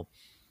temple.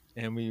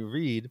 And we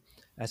read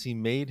as he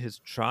made his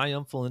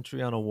triumphal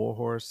entry on a war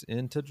horse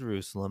into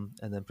Jerusalem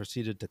and then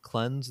proceeded to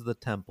cleanse the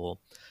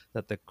temple,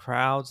 that the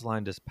crowds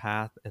lined his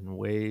path and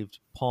waved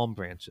palm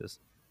branches.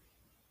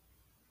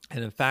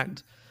 And in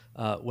fact,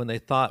 when they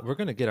thought we're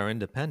going to get our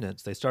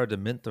independence, they started to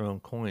mint their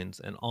own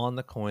coins. And on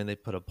the coin, they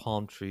put a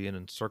palm tree and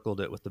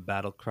encircled it with the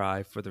battle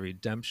cry for the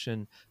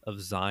redemption of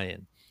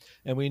Zion.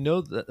 And we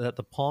know that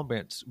the palm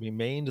branch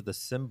remained the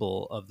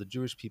symbol of the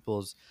Jewish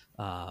people's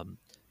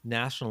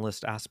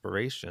nationalist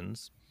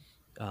aspirations,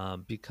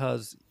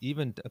 because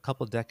even a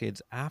couple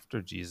decades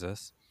after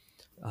Jesus,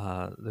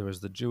 there was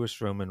the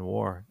Jewish-Roman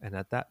War, and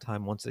at that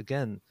time, once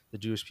again, the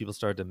Jewish people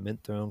started to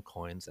mint their own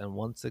coins, and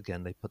once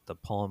again, they put the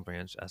palm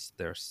branch as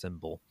their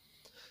symbol.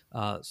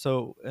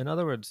 So, in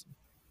other words,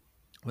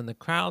 when the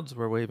crowds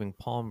were waving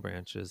palm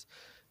branches,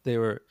 they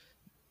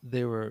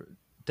were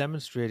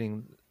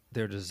demonstrating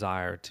their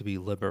desire to be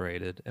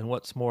liberated, and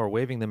what's more,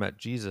 waving them at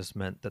Jesus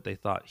meant that they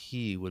thought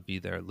he would be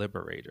their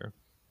liberator.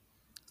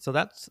 So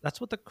that's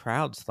what the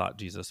crowds thought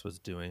Jesus was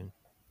doing,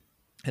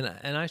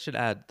 and I should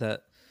add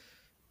that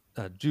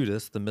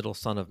Judas, the middle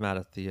son of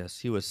Mattathias,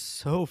 he was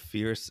so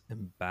fierce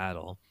in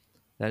battle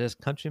that his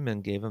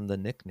countrymen gave him the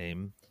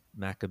nickname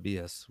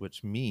Maccabeus,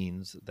 which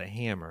means the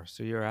hammer.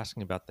 So you're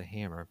asking about the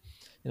hammer.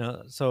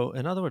 So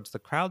in other words, the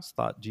crowds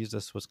thought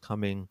Jesus was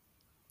coming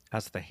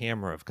as the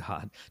hammer of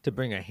God to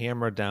bring a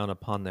hammer down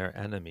upon their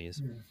enemies.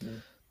 Mm-hmm.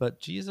 But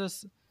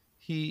Jesus,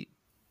 he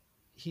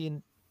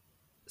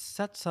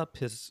sets up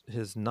his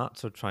not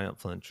so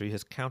triumphal entry,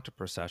 his counter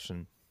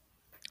procession,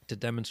 to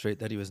demonstrate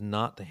that he was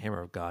not the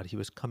hammer of God. He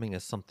was coming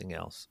as something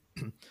else.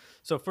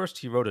 So first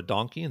he rode a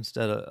donkey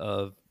instead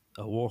of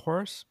a war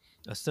horse,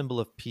 a symbol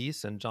of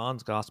peace, and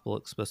John's gospel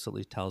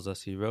explicitly tells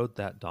us he rode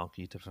that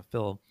donkey to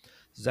fulfill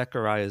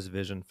Zechariah's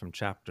vision from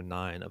chapter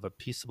 9 of a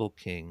peaceable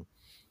king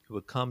who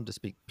would come to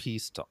speak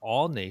peace to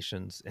all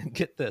nations and,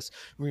 get this,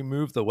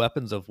 remove the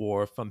weapons of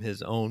war from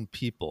his own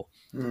people.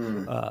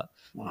 Mm.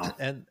 Wow.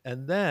 And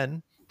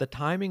then the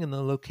timing and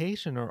the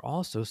location are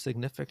also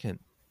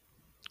significant.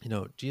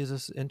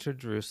 Jesus entered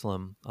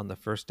Jerusalem on the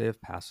first day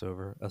of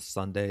Passover, a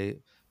Sunday,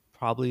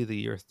 probably the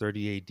year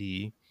 30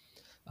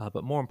 AD.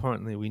 But more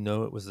importantly, we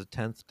know it was the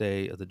 10th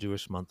day of the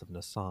Jewish month of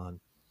Nisan,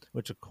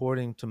 which,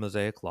 according to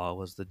Mosaic law,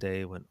 was the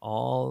day when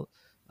all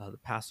the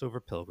Passover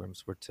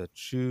pilgrims were to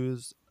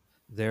choose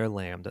their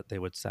lamb that they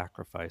would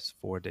sacrifice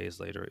 4 days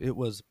later. It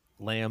was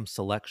lamb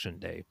selection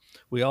day.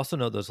 We also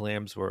know those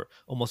lambs were,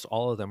 almost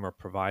all of them were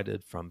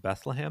provided from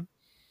Bethlehem.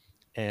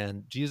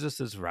 And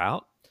Jesus's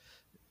route,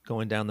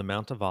 going down the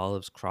Mount of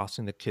Olives,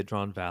 crossing the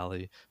Kidron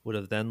Valley, would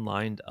have then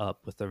lined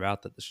up with the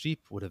route that the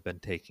sheep would have been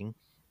taking.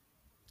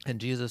 And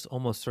Jesus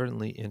almost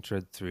certainly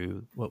entered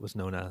through what was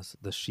known as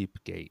the sheep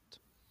gate.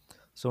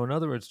 So, in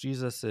other words,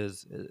 Jesus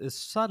is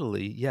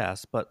subtly,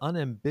 yes, but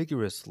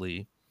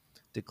unambiguously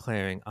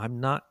declaring, I'm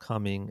not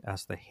coming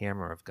as the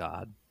hammer of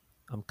God.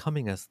 I'm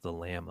coming as the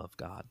Lamb of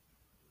God.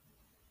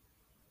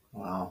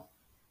 Wow.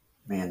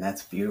 Man,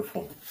 that's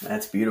beautiful.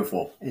 That's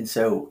beautiful. And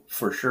so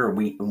for sure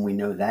when we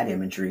know that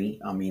imagery,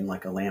 I mean,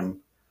 like a lamb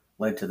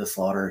led to the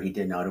slaughter, he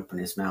did not open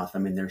his mouth. I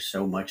mean, there's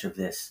so much of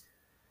this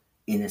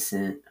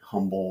innocent,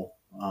 humble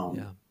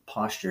Yeah.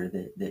 posture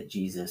that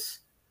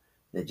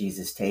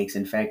Jesus takes.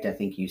 In fact, I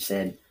think you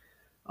said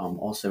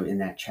also in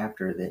that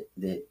chapter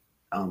that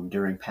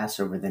during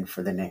Passover, then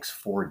for the next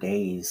 4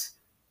 days,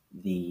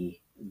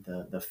 the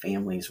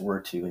families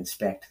were to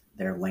inspect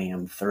their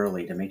lamb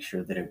thoroughly to make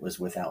sure that it was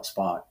without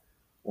spot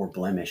or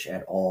blemish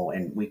at all.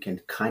 And we can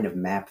kind of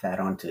map that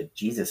onto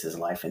Jesus's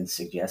life and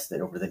suggest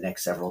that over the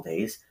next several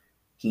days,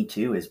 he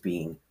too is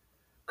being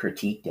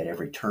critiqued at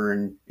every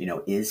turn.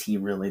 Is he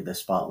really the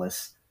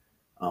spotless,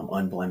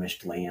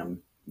 unblemished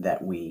lamb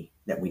that we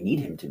need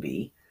him to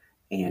be?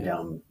 And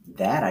Yeah.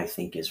 that I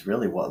think is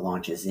really what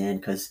launches in,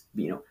 because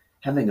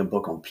having a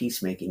book on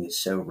peacemaking is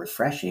so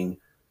refreshing,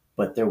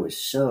 but there was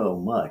so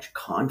much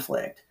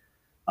conflict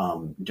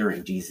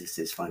during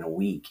Jesus's final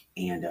week,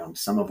 and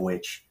some of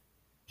which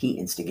he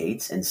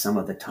instigates, and some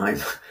of the time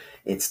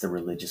it's the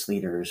religious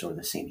leaders or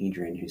the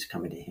Sanhedrin who's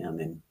coming to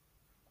him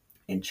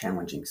and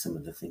challenging some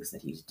of the things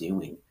that he's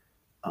doing.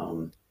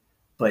 Um,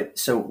 but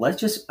so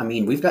I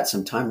mean, we've got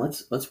some time.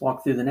 Let's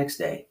walk through the next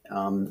day.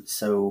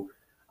 So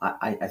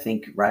I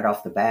think right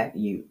off the bat,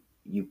 you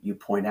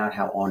point out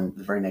how on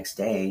the very next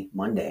day,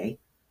 Monday,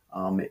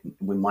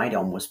 we might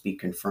almost be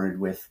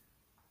confronted with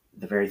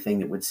the very thing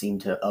that would seem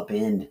to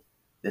upend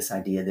this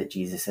idea that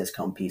Jesus has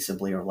come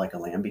peaceably or like a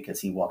lamb,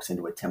 because he walks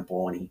into a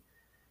temple and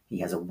he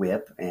has a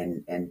whip,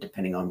 and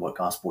depending on what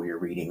gospel you're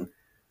reading,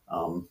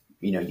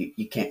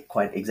 you can't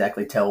quite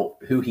exactly tell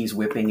who he's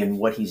whipping and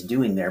what he's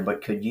doing there.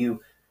 But could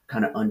you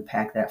kind of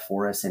unpack that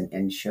for us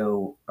and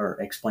show or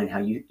explain how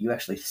you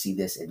actually see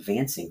this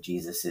advancing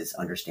Jesus's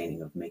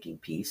understanding of making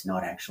peace,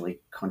 not actually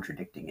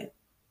contradicting it?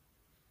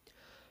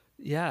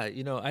 Yeah,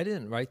 I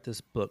didn't write this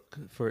book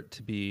for it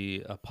to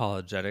be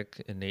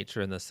apologetic in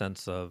nature, in the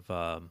sense of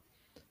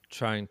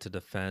trying to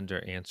defend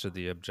or answer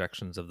the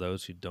objections of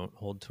those who don't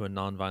hold to a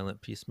nonviolent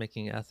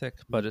peacemaking ethic.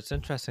 But it's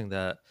interesting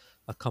that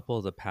a couple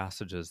of the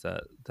passages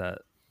that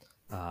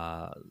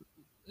uh,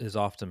 is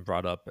often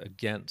brought up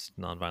against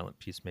nonviolent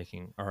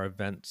peacemaking are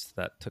events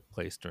that took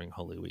place during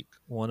Holy Week.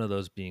 One of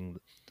those being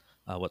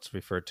what's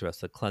referred to as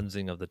the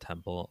cleansing of the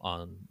temple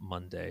on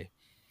Monday.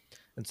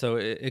 And so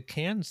it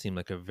can seem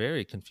like a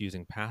very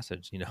confusing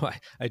passage.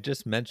 I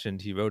just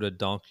mentioned he rode a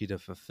donkey to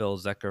fulfill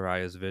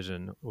Zechariah's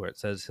vision, where it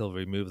says he'll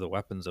remove the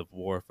weapons of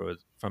war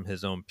from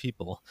his own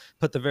people.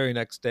 But the very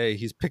next day,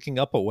 he's picking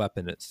up a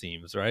weapon, it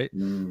seems, right?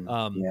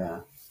 Um,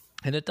 Yeah.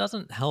 and it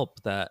doesn't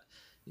help that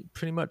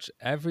pretty much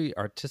every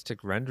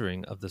artistic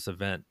rendering of this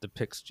event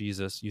depicts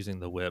Jesus using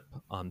the whip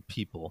on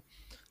people.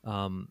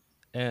 Um,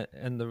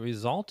 and the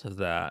result of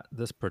that,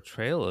 this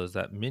portrayal, is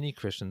that many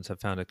Christians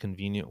have found a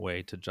convenient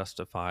way to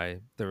justify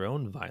their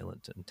own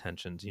violent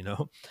intentions.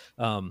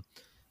 um,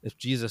 if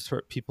Jesus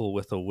hurt people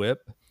with a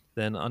whip,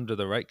 then under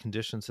the right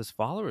conditions, his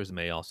followers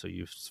may also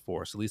use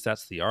force. At least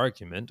that's the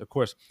argument. Of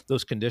course,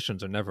 those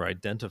conditions are never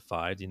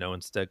identified.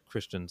 Instead,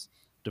 Christians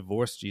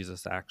divorce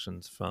Jesus'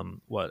 actions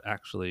from what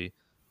actually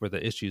were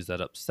the issues that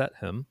upset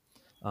him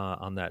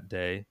on that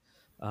day.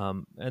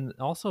 And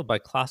also, by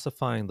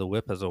classifying the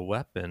whip as a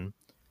weapon,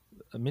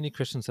 many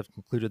Christians have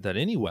concluded that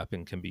any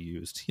weapon can be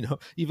used,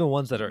 even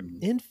ones that are Mm.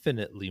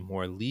 infinitely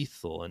more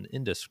lethal and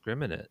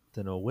indiscriminate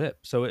than a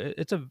whip. So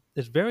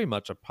it's very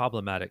much a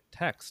problematic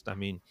text. I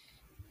mean,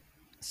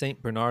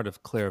 Saint Bernard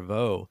of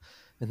Clairvaux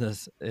in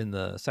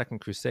the Second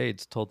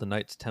Crusades told the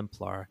Knights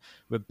Templar,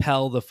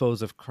 "Repel the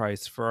foes of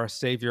Christ, for our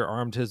Savior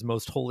armed his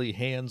most holy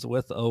hands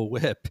with a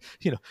whip."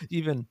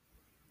 Even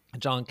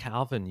John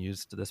Calvin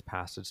used this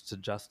passage to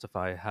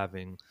justify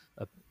having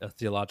a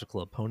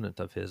theological opponent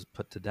of his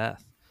put to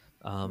death.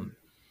 Um,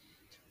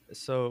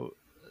 so,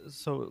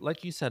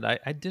 like you said,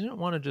 I didn't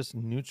want to just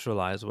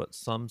neutralize what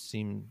some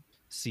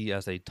see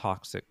as a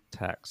toxic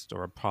text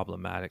or a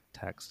problematic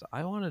text.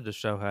 I wanted to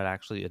show how it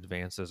actually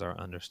advances our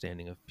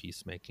understanding of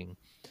peacemaking.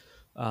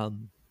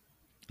 Um,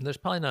 there's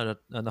probably not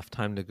enough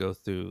time to go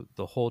through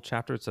the whole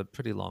chapter. It's a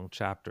pretty long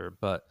chapter,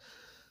 but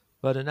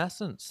But in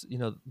essence,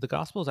 the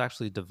Gospels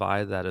actually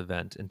divide that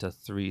event into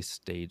three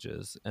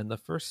stages, and the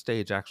first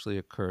stage actually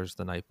occurs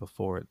the night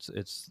before.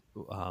 It's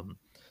um,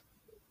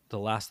 the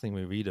last thing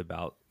we read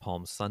about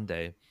Palm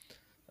Sunday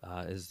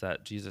is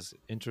that Jesus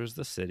enters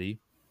the city,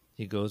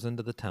 he goes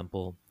into the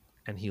temple,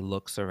 and he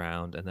looks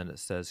around, and then it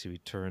says he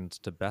returns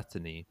to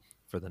Bethany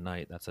for the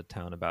night. That's a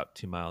town about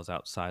 2 miles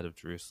outside of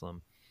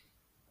Jerusalem.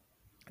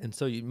 And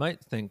so you might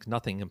think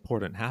nothing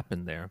important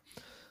happened there,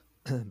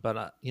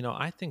 but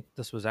I think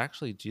this was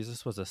actually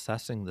Jesus was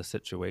assessing the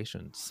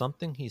situation.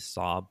 Something he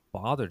saw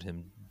bothered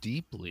him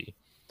deeply,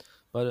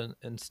 but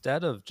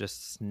instead of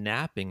just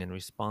snapping and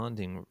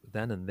responding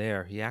then and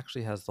there, he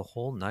actually has the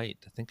whole night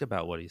to think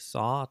about what he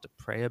saw, to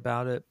pray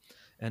about it,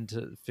 and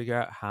to figure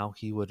out how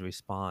he would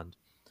respond.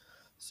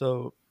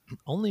 So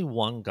only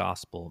one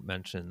gospel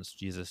mentions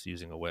Jesus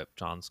using a whip,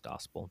 John's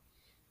gospel.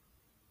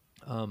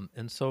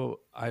 And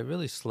so I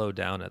really slow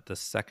down at the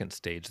second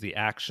stage, the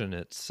action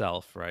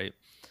itself, right?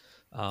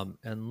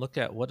 And look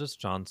at, what does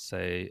John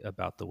say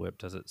about the whip?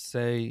 Does it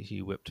say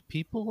he whipped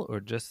people or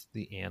just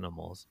the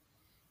animals?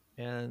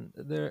 And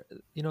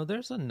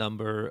there's a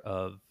number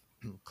of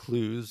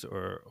clues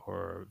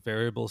or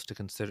variables to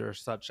consider,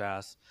 such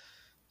as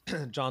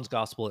John's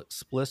gospel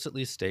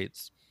explicitly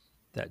states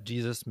that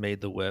Jesus made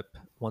the whip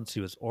once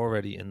he was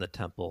already in the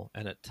temple,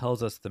 and it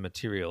tells us the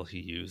material he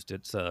used.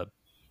 It's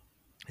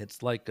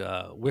like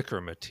a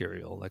wicker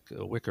material, like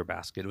a wicker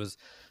basket. It was,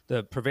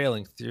 the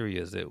prevailing theory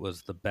is it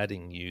was the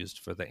bedding used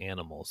for the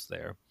animals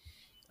there.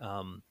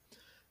 Um,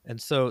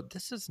 and so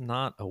this is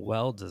not a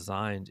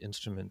well-designed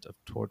instrument of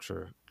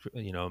torture,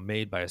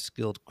 made by a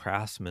skilled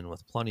craftsman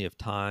with plenty of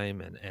time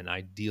and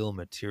ideal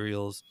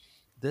materials.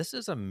 This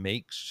is a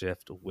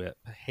makeshift whip,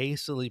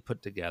 hastily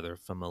put together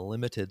from a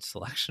limited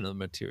selection of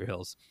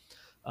materials.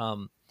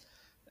 Um,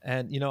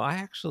 and I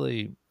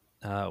actually,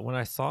 when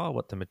I saw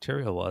what the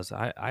material was,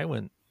 I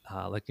went,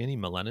 like any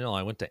millennial,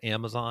 I went to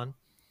Amazon.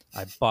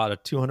 I bought a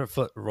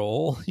 200-foot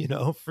roll,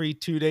 free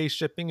 2-day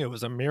shipping. It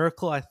was a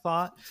miracle, I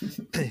thought.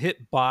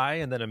 Hit buy,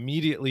 and then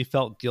immediately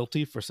felt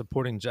guilty for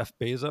supporting Jeff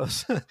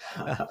Bezos.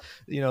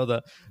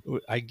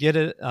 I get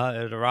it.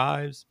 It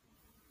arrives.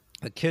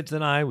 The kids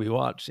and I, we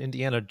watch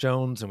Indiana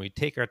Jones, and we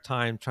take our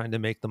time trying to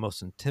make the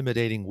most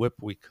intimidating whip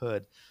we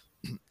could.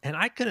 And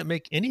I couldn't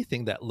make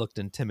anything that looked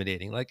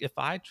intimidating. Like, if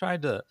I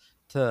tried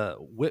to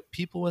whip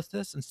people with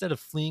this, instead of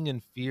fleeing in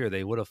fear,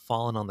 they would have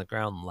fallen on the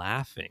ground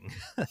laughing.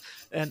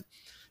 And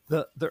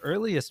the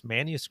earliest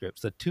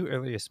manuscripts, the two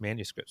earliest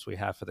manuscripts we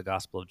have for the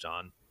Gospel of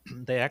John,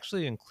 they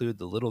actually include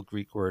the little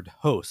Greek word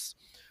hos,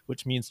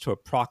 which means to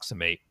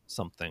approximate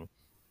something.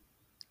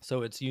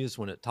 So it's used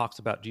when it talks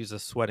about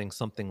Jesus sweating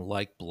something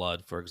like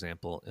blood, for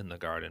example, in the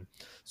garden.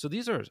 So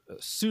these are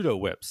pseudo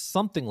whips,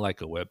 something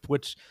like a whip,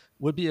 which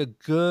would be a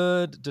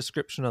good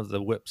description of the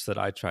whips that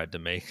I tried to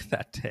make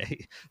that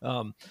day.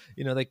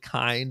 They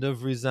kind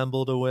of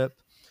resembled a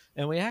whip.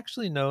 And we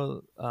actually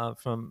know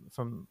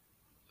from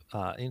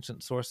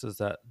ancient sources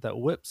that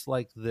whips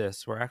like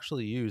this were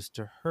actually used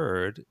to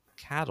herd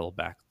cattle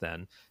back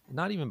then,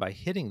 not even by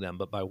hitting them,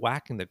 but by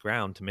whacking the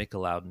ground to make a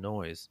loud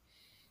noise.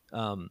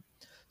 Um,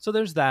 so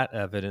there's that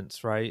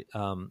evidence, right?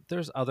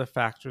 There's other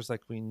factors,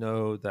 like we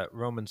know that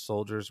Roman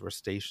soldiers were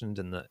stationed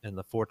in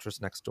the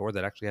fortress next door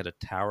that actually had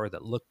a tower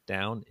that looked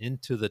down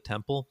into the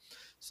temple.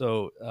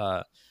 So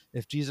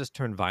if Jesus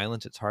turned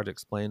violent, it's hard to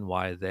explain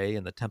why they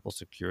and the temple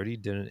security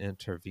didn't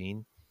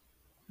intervene.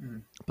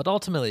 But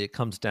ultimately, it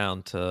comes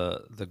down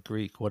to the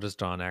Greek. What does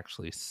John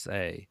actually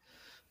say?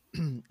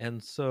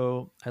 And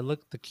so I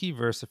look, the key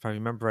verse, if I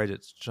remember right,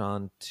 it's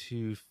John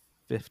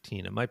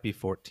 2:15. It might be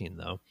 14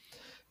 though.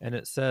 And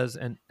it says,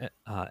 and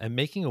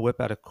making a whip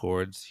out of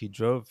cords, he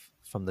drove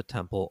from the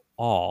temple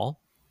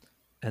all.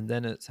 And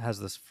then it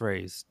has this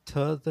phrase,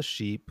 to the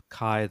sheep,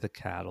 kai the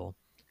cattle.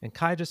 And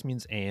kai just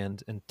means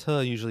and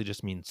to usually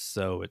just means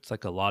so. It's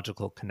like a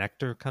logical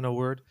connector kind of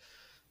word.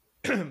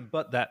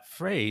 But that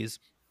phrase,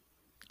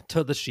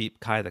 to the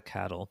sheep, kai the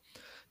cattle,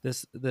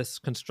 this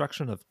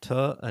construction of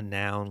to a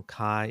noun,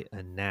 kai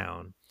a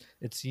noun,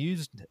 it's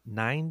used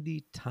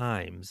 90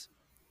 times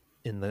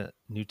in the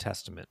New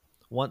Testament.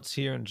 Once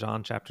here in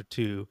John chapter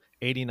 2,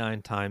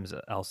 89 times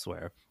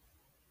elsewhere.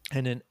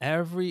 And in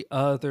every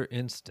other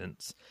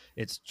instance,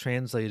 it's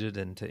translated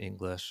into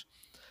English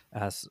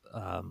as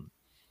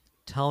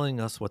telling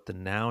us what the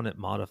noun it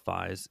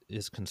modifies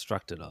is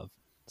constructed of.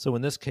 So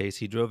in this case,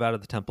 he drove out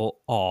of the temple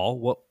all.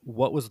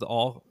 What was the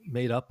all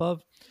made up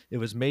of? It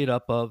was made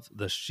up of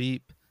the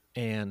sheep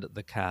and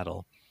the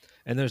cattle.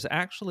 And there's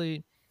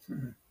actually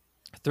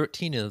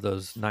 13 of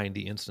those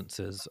 90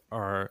 instances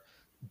are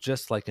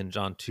just like in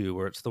John 2,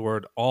 where it's the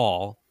word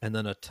all and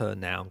then a to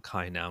noun,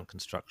 kai noun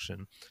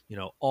construction.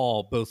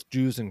 All, both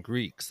Jews and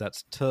Greeks.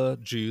 That's to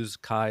Jews,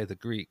 kai the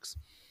Greeks.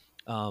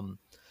 And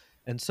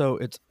so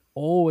it's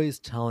always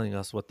telling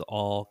us what the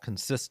all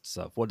consists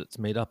of, what it's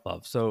made up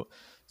of. So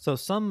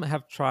some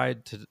have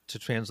tried to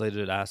translate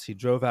it as he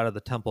drove out of the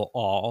temple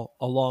all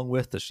along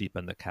with the sheep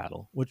and the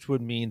cattle, which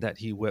would mean that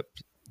he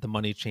whipped the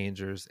money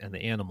changers and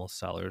the animal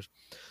sellers.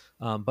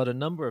 But a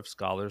number of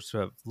scholars who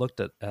have looked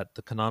at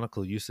the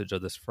canonical usage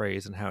of this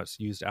phrase and how it's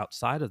used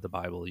outside of the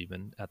Bible,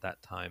 even at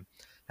that time,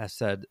 has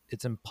said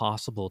it's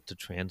impossible to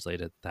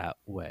translate it that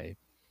way.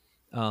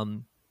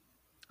 Um,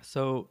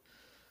 so,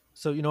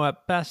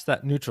 at best,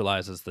 that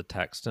neutralizes the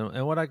text.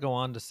 And what I go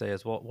on to say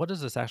is, well, what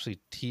does this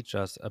actually teach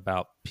us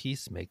about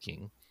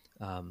peacemaking?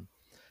 Um,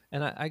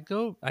 and I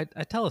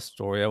tell a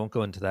story. I won't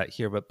go into that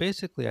here, but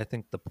basically, I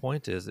think the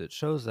point is it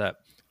shows that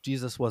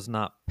Jesus was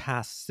not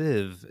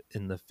passive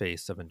in the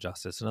face of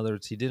injustice. In other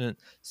words, he didn't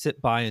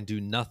sit by and do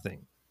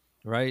nothing,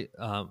 right?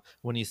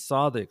 When he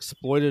saw the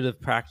exploitative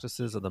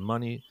practices of the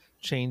money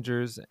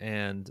changers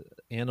and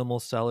animal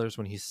sellers,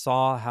 when he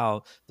saw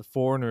how the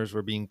foreigners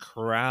were being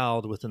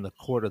corralled within the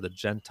court of the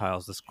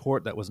Gentiles, this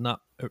court that was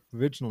not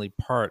originally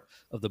part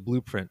of the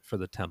blueprint for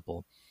the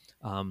temple,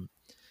 um,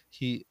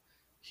 he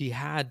he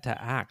had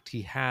to act.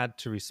 He had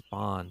to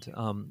respond.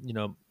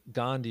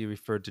 Gandhi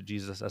referred to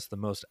Jesus as the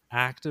most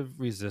active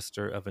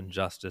resistor of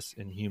injustice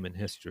in human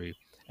history,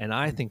 and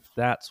I think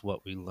that's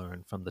what we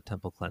learn from the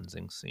temple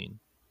cleansing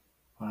scene.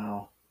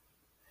 Wow.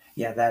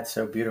 Yeah, that's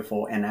so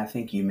beautiful. And I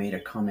think you made a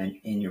comment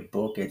in your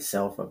book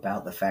itself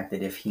about the fact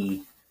that if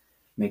he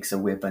makes a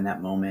whip in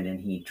that moment and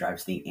he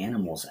drives the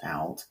animals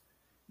out,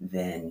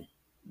 then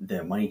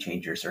the money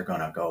changers are going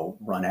to go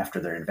run after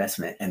their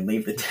investment and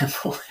leave the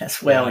temple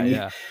as well. Yeah, And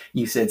yeah.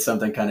 you said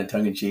something kind of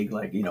tongue in cheek,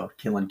 like,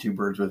 killing two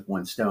birds with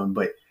one stone.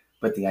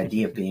 But the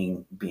idea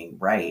being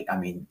right, I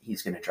mean,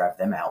 he's going to drive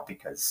them out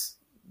because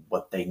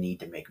what they need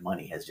to make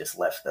money has just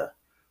left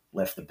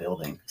the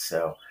building.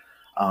 So,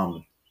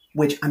 um,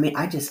 which I mean,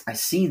 I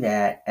see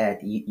that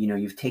at,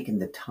 you've taken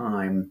the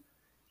time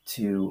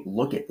to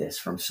look at this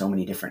from so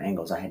many different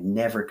angles. I had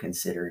never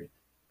considered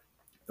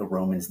the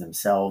Romans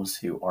themselves,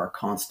 who are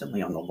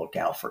constantly on the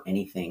lookout for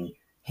anything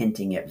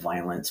hinting at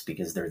violence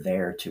because they're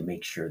there to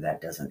make sure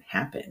that doesn't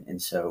happen.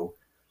 And so,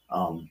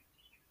 um,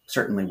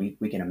 certainly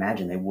we can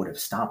imagine they would have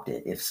stopped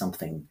it if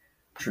something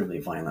truly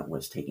violent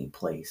was taking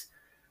place.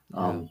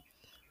 Yeah. Um,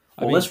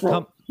 I well, mean, let's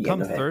roll. Yeah, go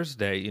come ahead.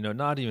 Thursday,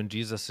 not even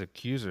Jesus'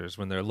 accusers,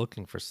 when they're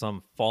looking for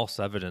some false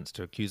evidence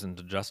to accuse him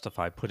to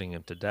justify putting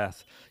him to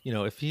death,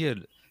 if he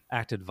had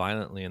acted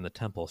violently in the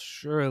temple,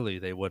 surely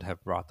they would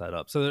have brought that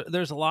up. So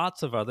there's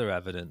lots of other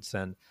evidence,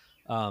 and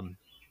um,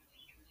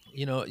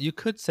 you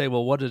could say,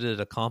 well, what did it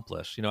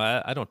accomplish?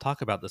 I don't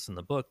talk about this in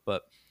the book,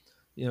 but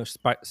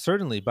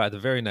certainly by the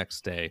very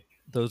next day,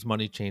 those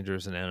money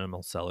changers and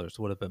animal sellers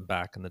would have been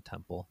back in the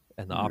temple,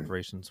 and the Mhm.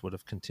 operations would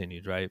have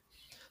continued, right?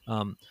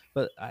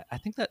 But I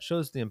think that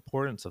shows the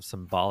importance of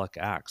symbolic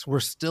acts. We're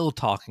still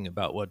talking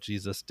about what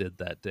Jesus did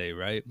that day,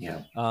 right?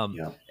 Yeah, Um,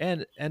 yeah,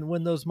 and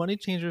when those money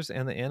changers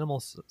and the animal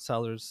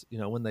sellers,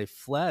 when they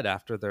fled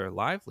after their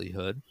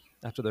livelihood,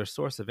 after their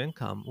source of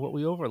income, what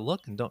we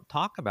overlook and don't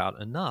talk about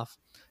enough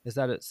is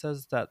that it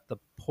says that the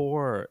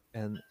poor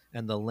and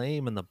the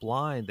lame and the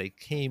blind, they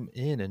came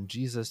in and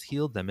Jesus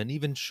healed them, and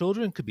even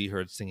children could be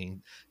heard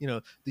singing.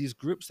 These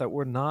groups that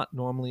were not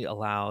normally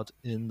allowed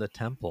in the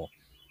temple.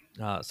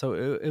 So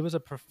it was a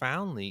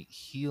profoundly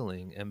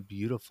healing and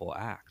beautiful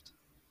act.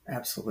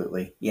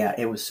 absolutely. Yeah,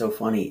 it was so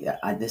funny.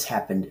 This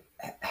happened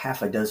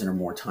half a dozen or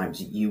more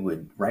times. You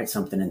would write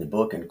something in the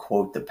book and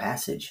quote the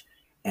passage,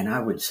 and I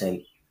would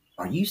say,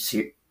 Are you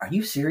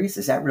serious?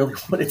 Is that really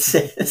what it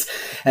says?"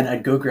 And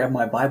I'd go grab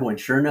my Bible, and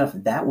sure enough,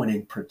 that one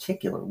in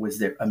particular was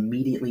there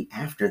immediately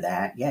after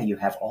that. Yeah, you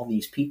have all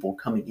these people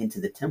coming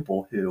into the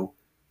temple who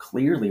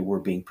clearly were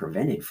being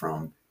prevented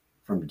from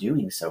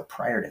doing so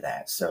prior to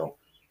that. So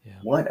Yeah.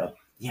 what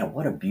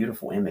a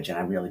beautiful image, and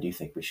I really do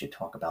think we should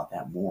talk about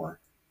that more,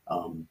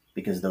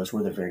 because those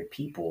were the very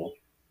people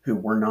who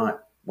were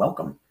not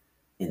welcome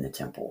in the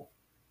temple.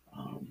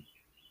 Um,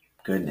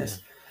 Yeah.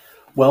 Goodness.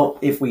 Well,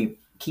 if we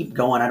keep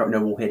going, I don't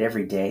know, we'll hit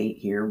every day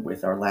here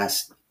with our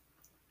last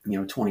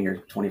 20 or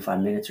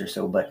 25 minutes or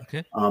so, but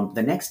Okay.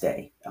 the next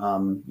day,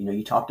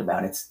 you talked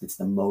about it's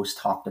the most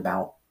talked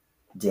about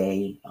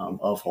day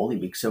of Holy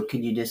Week. So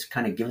can you just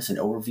kind of give us an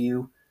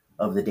overview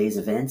of the day's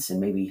events and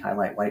maybe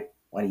highlight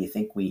why do you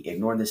think we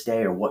ignore this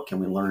day, or what can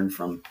we learn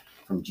from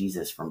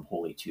Jesus from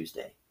Holy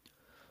Tuesday?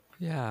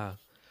 Yeah.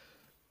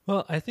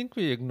 Well, I think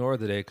we ignore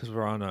the day because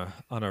we're on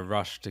a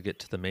rush to get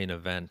to the main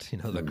event,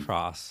 the Hmm.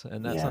 cross,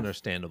 and that's Yeah.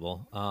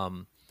 understandable.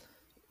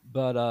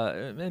 But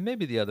and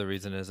maybe the other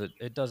reason is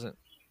it doesn't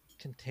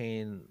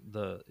contain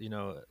the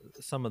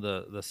some of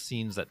the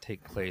scenes that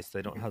take place.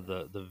 They don't have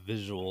the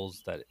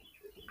visuals that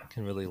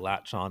can really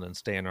latch on and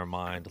stay in our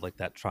mind, like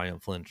that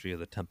triumphal entry of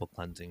the temple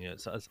cleansing.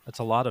 It's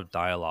a lot of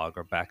dialogue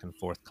or back and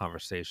forth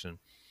conversation.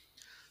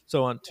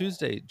 So on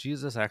Tuesday,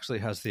 Jesus actually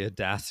has the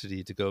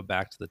audacity to go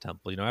back to the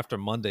temple. After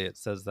Monday, it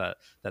says that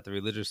the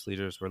religious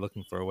leaders were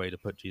looking for a way to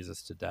put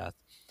Jesus to death,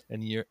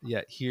 and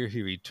yet here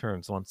he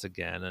returns once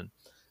again.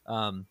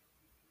 Um,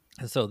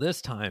 and so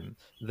this time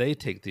they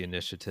take the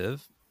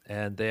initiative,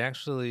 and they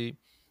actually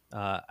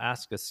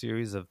ask a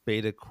series of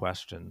beta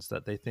questions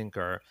that they think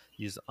are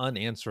these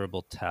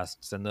unanswerable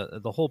tests. And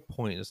the whole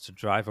point is to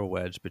drive a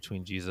wedge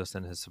between Jesus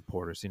and his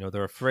supporters.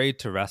 They're afraid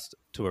to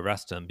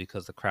arrest him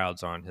because the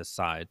crowds are on his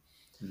side.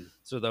 Hmm.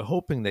 So they're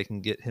hoping they can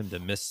get him to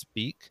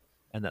misspeak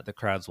and that the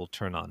crowds will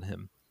turn on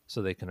him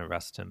so they can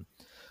arrest him.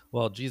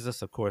 Well,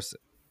 Jesus, of course,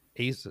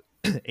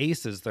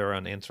 aces their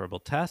unanswerable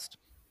test.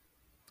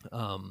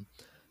 Um,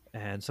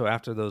 and so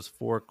after those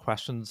four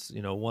questions,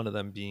 one of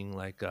them being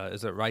like,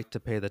 is it right to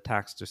pay the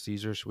tax to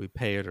Caesar? Should we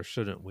pay it or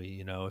shouldn't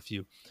we?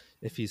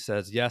 If he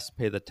says yes,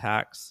 pay the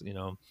tax,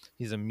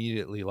 he's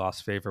immediately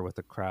lost favor with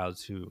the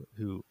crowds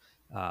who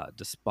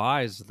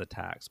despise the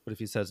tax. But if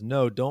he says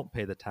no, don't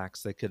pay the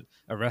tax, they could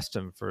arrest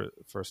him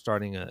for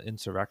starting an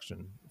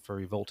insurrection, for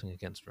revolting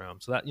against Rome.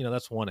 So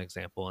that's one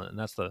example, and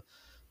that's the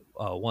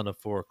one of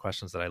four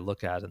questions that I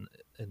look at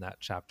in that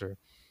chapter.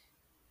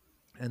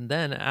 And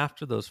then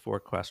after those four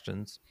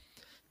questions,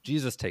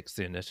 Jesus takes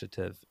the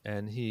initiative,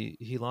 and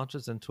he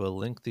launches into a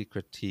lengthy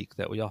critique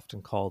that we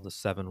often call the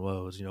seven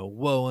woes.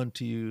 Woe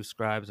unto you,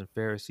 scribes and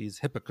Pharisees,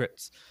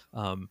 hypocrites.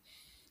 And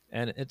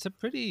it's a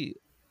pretty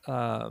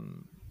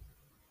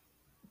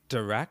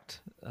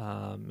direct,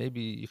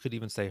 maybe you could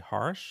even say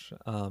harsh,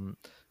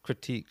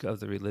 critique of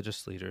the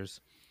religious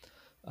leaders.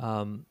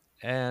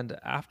 And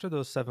after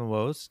those seven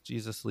woes,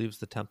 Jesus leaves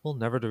the temple,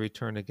 never to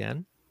return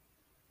again.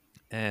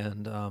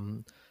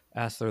 And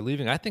as they're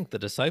leaving, I think the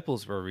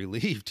disciples were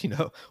relieved.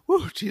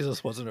 Whoo,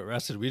 Jesus wasn't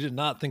arrested. We did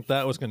not think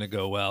that was going to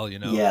go well.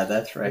 Yeah,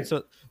 that's And right.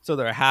 so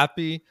they're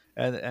happy,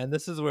 and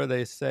this is where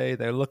they say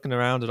they're looking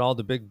around at all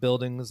the big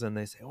buildings, and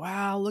they say,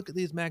 "Wow, look at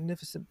these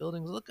magnificent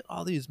buildings! Look at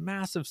all these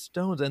massive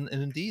stones!" And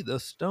indeed,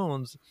 those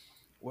stones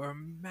were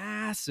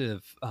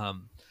massive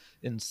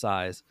in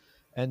size,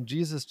 and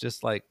Jesus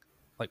just like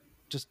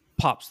just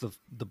pops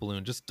the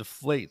balloon, just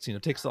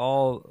deflates. Takes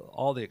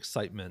all the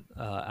excitement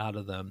out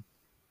of them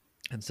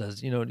and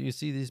says, do you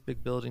see these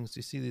big buildings? Do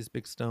you see these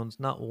big stones?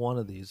 Not one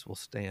of these will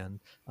stand.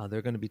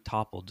 They're going to be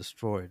toppled,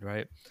 destroyed,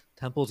 right?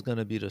 Temple's going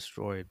to be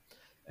destroyed.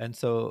 And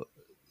so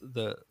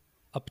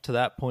up to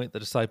that point, the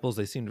disciples,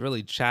 they seemed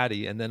really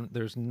chatty, and then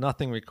there's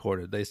nothing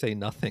recorded. They say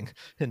nothing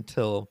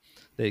until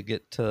they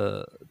get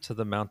to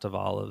the Mount of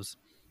Olives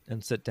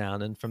and sit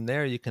down. And from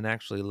there, you can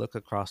actually look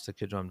across the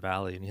Kidron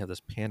Valley, and you have this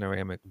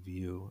panoramic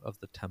view of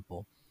the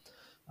temple.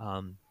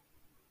 And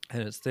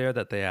it's there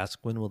that they ask,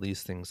 when will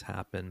these things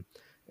happen?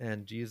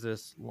 And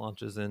Jesus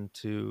launches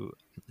into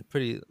a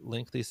pretty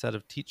lengthy set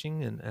of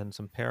teaching and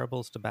some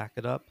parables to back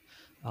it up.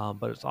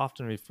 But it's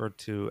often referred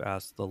to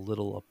as the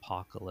little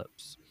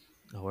apocalypse,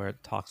 where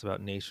it talks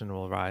about nation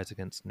will rise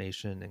against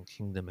nation and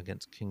kingdom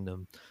against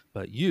kingdom.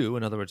 But you,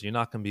 in other words, you're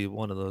not going to be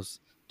one of those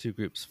two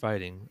groups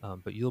fighting,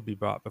 but you'll be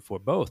brought before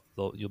both.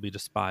 You'll be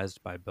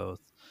despised by both.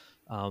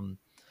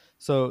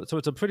 So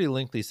it's a pretty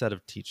lengthy set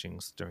of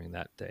teachings during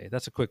that day.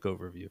 That's a quick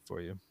overview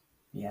for you.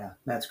 Yeah,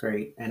 that's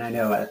great. And I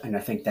know, and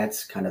I think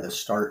that's kind of the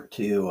start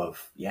too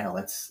of, yeah,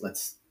 let's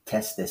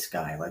test this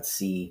guy. Let's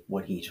see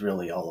what he's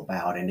really all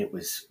about. And it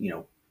was,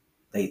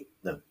 they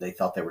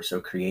thought they were so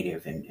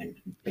creative and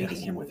baiting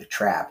Yes. him with a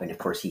trap. And of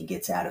course he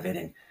gets out of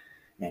it.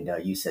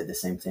 And you said the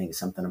same thing,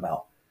 something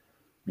about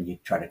when you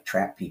try to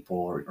trap people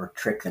or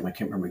trick them. I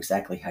can't remember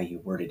exactly how you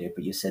worded it,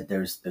 but you said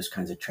those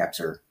kinds of traps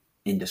are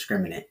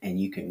indiscriminate and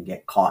you can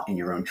get caught in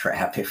your own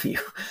trap if you,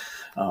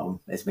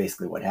 that's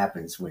basically what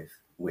happens with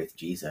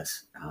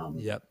Jesus.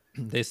 Yep.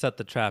 They set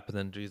the trap, and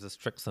then Jesus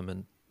tricks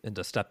them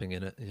into stepping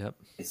in it. Yep.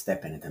 They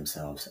step in it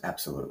themselves.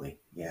 Absolutely.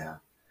 Yeah.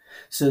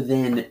 So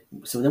then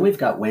we've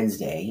got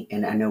Wednesday,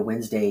 and I know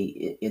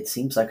Wednesday, it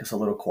seems like it's a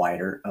little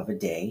quieter of a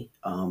day.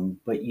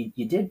 But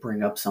you did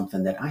bring up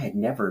something that I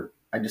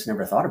just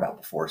never thought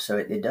about before. So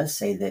it does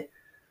say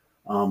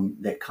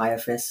that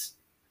Caiaphas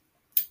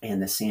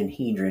and the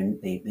Sanhedrin,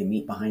 they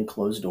meet behind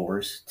closed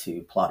doors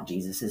to plot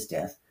Jesus's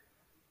death.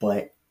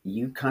 But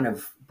you kind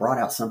of brought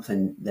out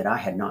something that I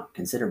had not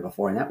considered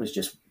before, and that was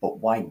just, but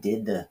why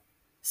did the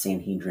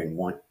Sanhedrin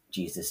want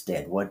Jesus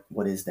dead? What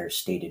is their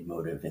stated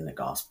motive in the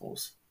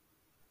Gospels?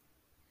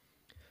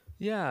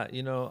 Yeah.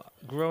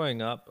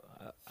 Growing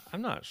up,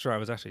 I'm not sure I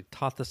was actually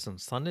taught this in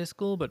Sunday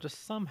school, but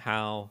just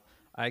somehow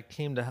I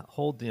came to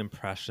hold the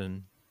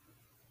impression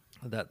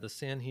that the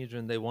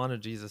Sanhedrin, they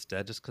wanted Jesus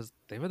dead just because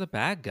they were the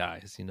bad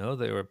guys.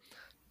 They were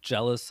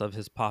jealous of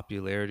his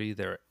popularity.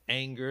 They were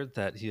angered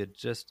that he had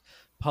just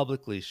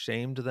publicly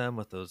shamed them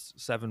with those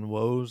seven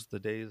woes the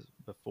days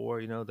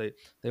before.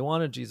 They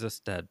wanted Jesus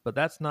dead, but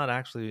that's not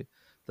actually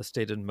the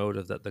stated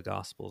motive that the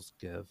Gospels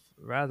give.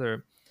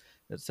 Rather,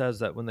 it says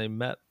that when they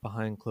met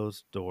behind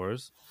closed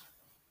doors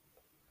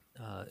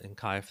in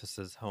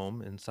Caiaphas's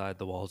home inside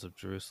the walls of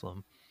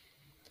Jerusalem,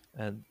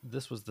 and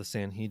this was the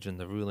Sanhedrin,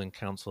 the ruling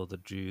council of the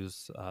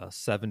Jews,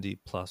 70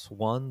 plus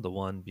one, the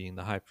one being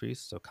the high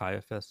priest, so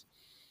Caiaphas.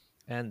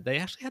 And they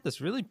actually had this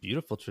really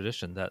beautiful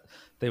tradition that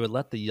they would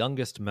let the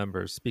youngest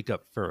members speak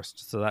up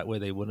first, so that way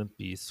they wouldn't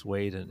be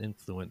swayed and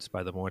influenced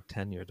by the more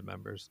tenured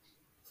members.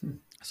 Hmm.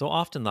 So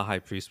often the high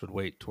priest would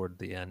wait toward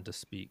the end to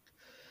speak.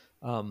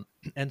 And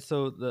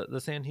so the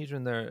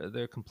Sanhedrin,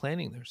 they're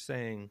complaining. They're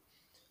saying,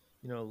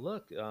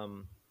 look,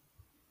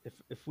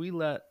 if we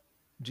let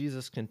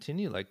Jesus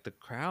continue, like the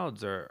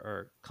crowds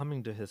are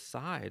coming to his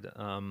side,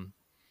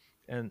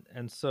 and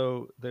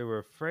so they were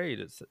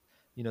afraid.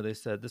 they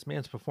said, this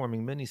man's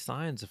performing many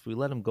signs. If we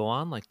let him go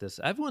on like this,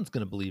 everyone's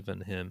going to believe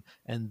in him.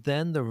 And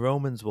then the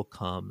Romans will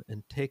come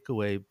and take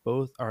away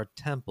both our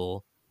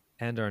temple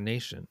and our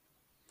nation.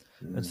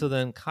 And so Mm.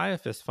 then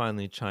Caiaphas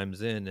finally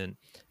chimes in,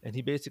 and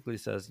he basically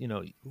says,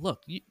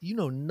 look, you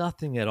know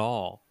nothing at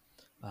all.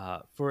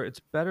 For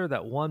it's better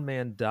that one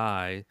man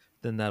die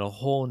than that a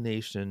whole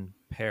nation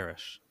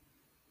perish.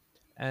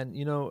 And,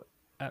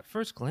 at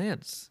first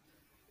glance,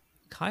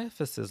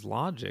 Caiaphas's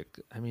logic,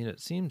 I mean,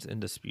 it seems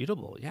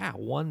indisputable. Yeah,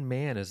 one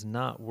man is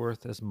not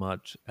worth as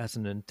much as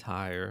an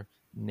entire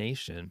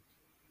nation.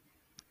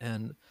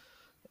 And,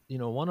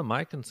 one of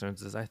my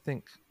concerns is I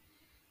think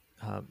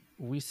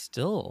we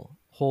still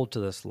hold to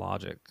this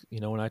logic.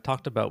 When I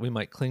talked about we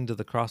might cling to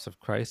the cross of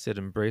Christ, it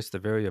embraced the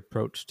very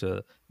approach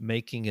to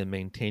making and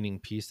maintaining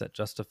peace that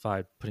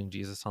justified putting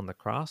Jesus on the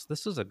cross.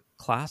 This is a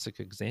classic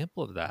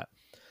example of that.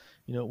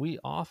 We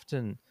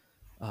often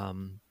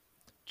um,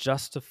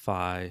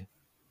 justify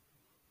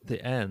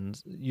the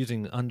ends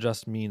using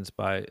unjust means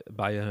by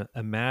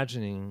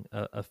imagining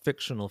a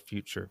fictional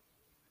future.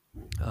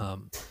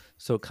 Um,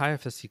 so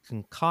Caiaphas, he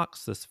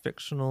concocts this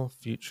fictional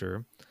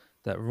future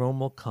that Rome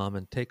will come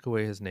and take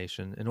away his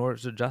nation in order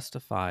to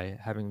justify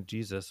having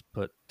Jesus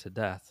put to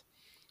death.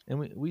 And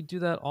we do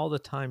that all the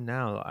time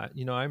now. I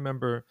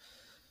remember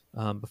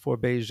before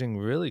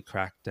Beijing really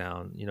cracked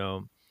down,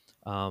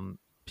 um,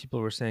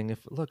 people were saying,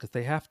 if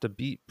they have to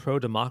beat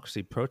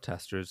pro-democracy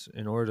protesters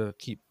in order to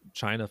keep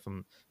China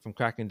from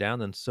cracking down,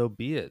 then so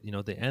be it.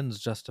 The ends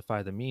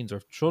justify the means. Or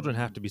if children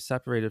have Mm. to be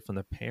separated from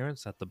their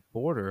parents at the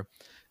border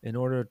in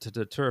order to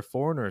deter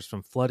foreigners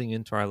from flooding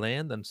into our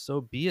land, then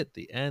so be it.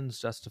 The ends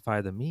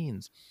justify the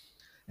means.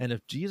 And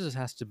if Jesus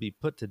has to be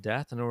put to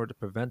death in order to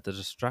prevent the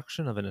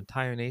destruction of an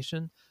entire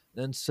nation,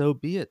 then so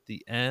be it.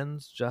 The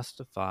ends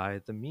justify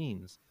the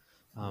means.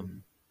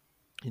 Um,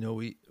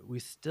 Mm. we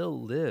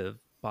still live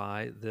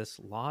by this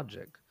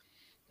logic.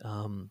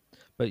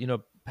 But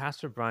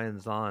Pastor Brian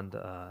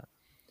Zond,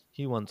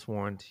 he once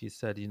warned. He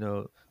said,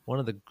 one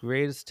of the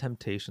greatest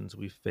temptations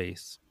we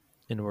face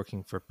in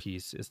working for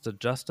peace is to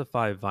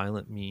justify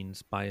violent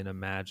means by an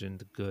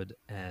imagined good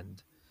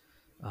end.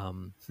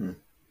 Um, Hmm.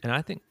 and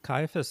I think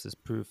Caiaphas is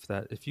proof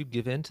that if you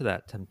give in to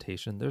that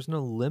temptation, there's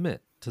no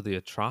limit to the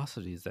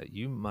atrocities that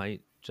you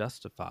might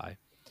justify.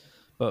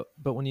 But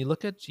when you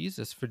look at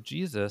Jesus, for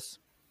Jesus,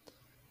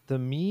 the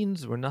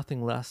means were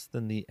nothing less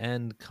than the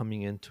end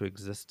coming into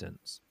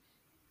existence.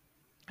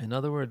 In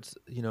other words,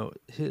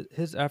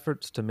 his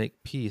efforts to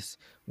make peace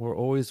were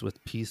always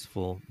with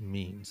peaceful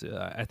means.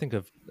 I think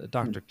of Hmm.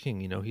 Dr.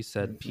 King. He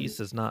said Mhm. peace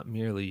is not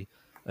merely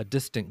a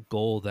distant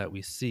goal that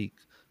we seek,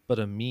 but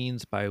a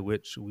means by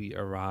which we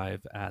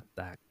arrive at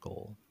that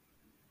goal.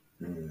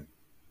 Mm.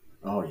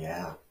 Oh,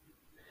 yeah.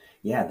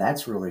 Yeah,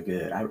 that's really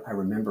good. I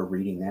remember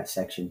reading that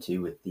section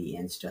too with the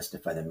ends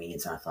justify the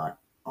means. And I thought,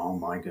 oh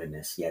my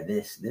goodness, yeah,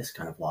 this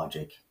kind of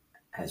logic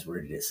has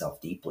rooted itself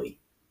deeply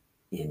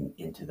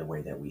into the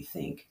way that we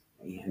think.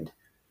 And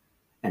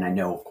I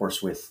know, of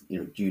course, with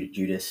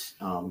Judas,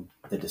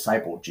 the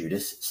disciple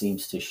Judas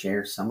seems to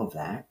share some of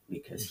that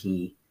because Hmm.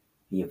 he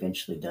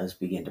eventually does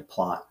begin to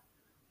plot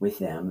with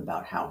them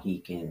about how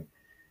he can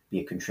be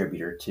a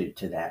contributor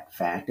to that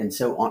fact. And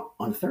so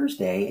on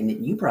Thursday, and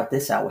you brought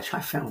this out, which I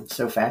found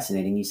so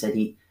fascinating. You said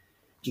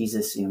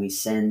Jesus, he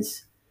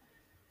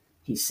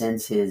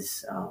sends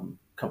his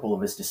couple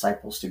of his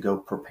disciples to go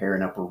prepare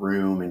an upper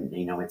room, and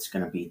it's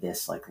going to be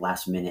this like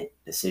last minute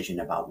decision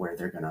about where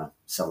they're going to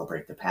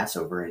celebrate the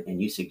Passover.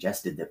 And you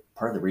suggested that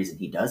part of the reason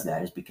he does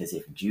that is because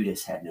if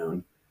Judas had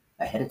known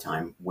ahead of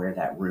time where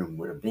that room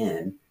would have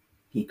been,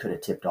 he could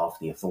have tipped off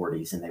the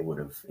authorities, and they would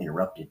have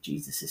interrupted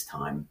Jesus's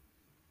time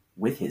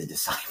with his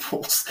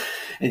disciples.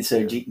 And so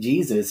Yeah.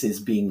 Jesus is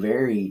being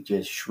very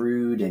just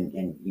shrewd, and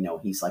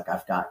he's like,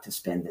 I've got to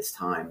spend this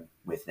time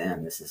with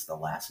them. This is the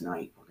last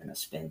night we're going to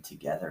spend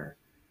together.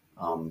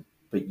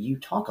 But you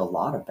talk a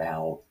lot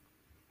about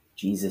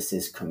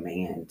Jesus's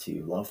command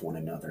to love one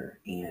another,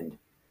 and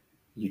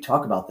you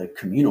talk about the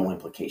communal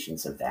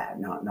implications of that,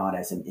 not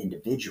as an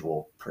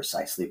individual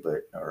precisely,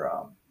 but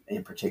or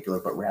in particular,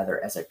 but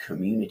rather as a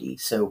community.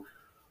 So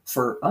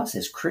for us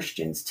as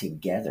Christians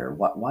together,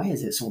 why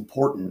is it so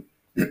important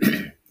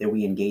that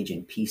we engage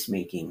in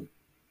peacemaking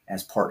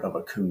as part of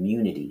a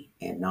community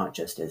and not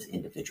just as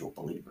individual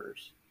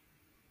believers?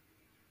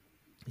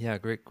 Yeah,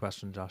 great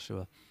question,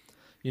 Joshua.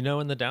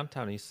 In the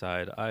downtown east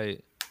side, I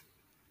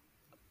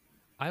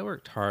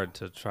worked hard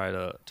to try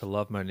to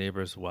love my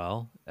neighbors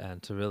well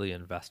and to really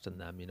invest in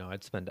them.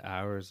 I'd spend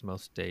hours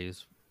most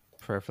days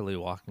prayerfully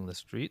walking the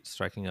streets,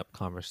 striking up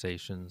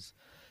conversations,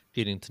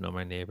 getting to know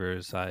my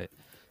neighbors. I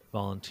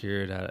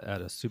volunteered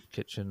at a soup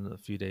kitchen a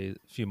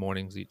few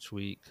mornings each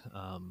week.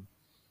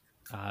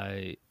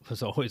 I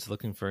was always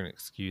looking for an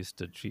excuse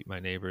to treat my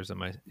neighbors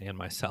and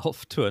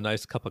myself to a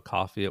nice cup of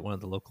coffee at one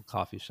of the local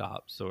coffee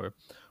shops,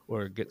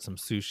 or get some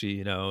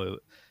sushi. It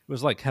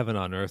was like heaven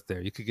on earth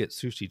there. You could get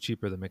sushi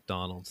cheaper than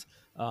McDonald's.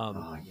 Um,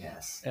 Oh,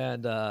 yes.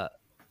 and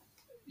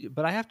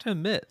but I have to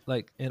admit,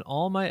 like in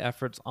all my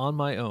efforts on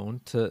my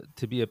own to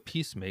be a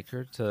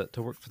peacemaker,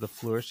 to work for the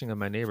flourishing of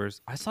my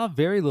neighbors, I saw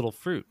very little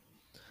fruit.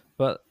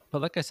 But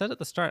like I said at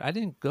the start, I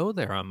didn't go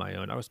there on my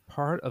own. I was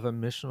part of a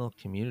missional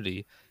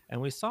community, and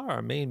we saw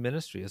our main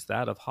ministry as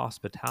that of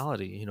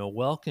hospitality,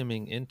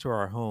 welcoming into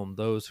our home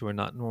those who are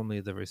not normally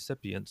the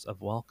recipients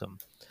of welcome.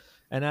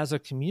 And as a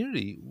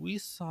community, we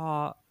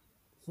saw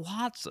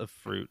lots of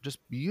fruit, just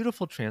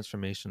beautiful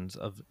transformations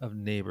of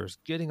neighbors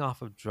getting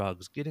off of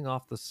drugs, getting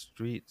off the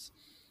streets,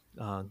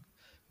 uh,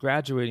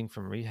 graduating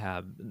from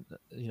rehab.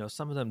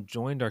 Some of them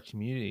joined our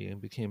community and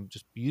became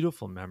just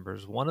beautiful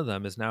members. One of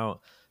them is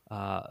now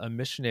a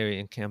missionary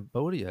in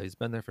Cambodia. He's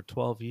been there for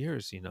 12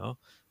 years,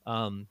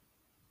 um,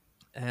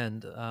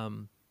 and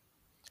um,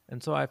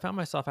 and so I found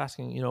myself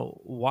asking,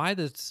 why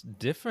this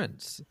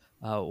difference?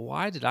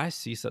 Why did I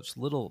see such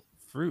little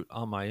fruit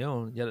on my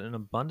own, yet an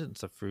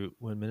abundance of fruit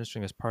when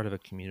ministering as part of a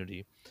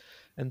community?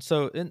 And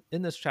so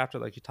in this chapter,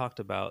 like you talked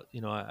about,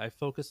 I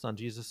focused on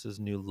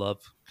Jesus's new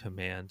love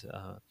command,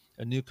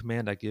 a new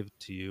command I give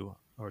to you,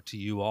 or to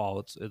you all.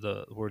 It's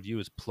the word "you"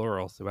 is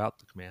plural throughout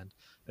the command.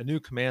 A new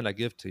command I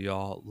give to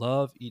y'all: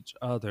 love each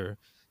other,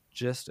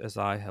 just as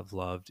I have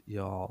loved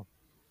y'all.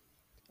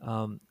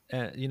 And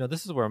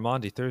this is where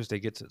Maundy Thursday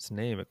gets its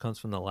name. It comes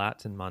from the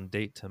Latin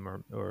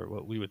mandatum, or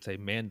what we would say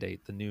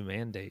mandate, the new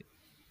mandate.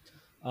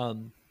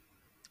 Um,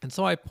 and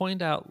so I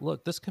point out,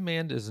 look, this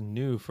command is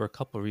new for a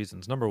couple of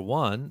reasons. Number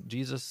one,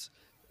 Jesus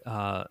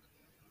uh,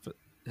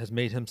 has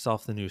made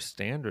himself the new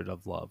standard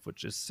of love,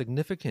 which is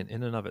significant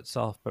in and of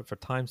itself. But for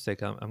time's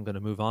sake, I'm going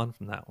to move on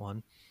from that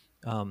one.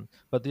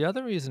 But the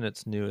other reason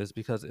it's new is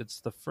because it's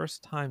the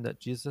first time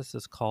that Jesus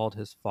has called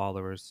his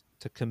followers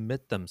to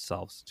commit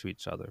themselves to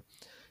each other.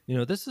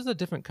 This is a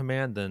different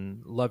command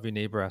than love your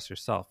neighbor as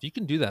yourself. You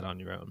can do that on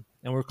your own,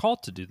 and we're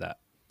called to do that.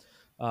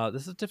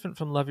 This is different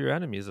from love your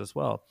enemies as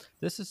well.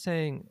 This is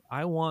saying,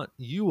 I want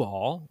you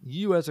all,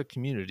 you as a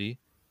community,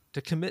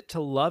 to commit to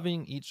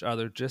loving each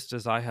other just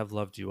as I have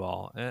loved you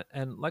all.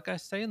 And like I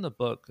say in the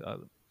book,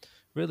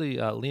 really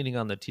leaning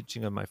on the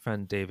teaching of my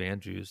friend Dave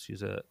Andrews,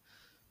 who's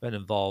been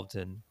involved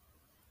in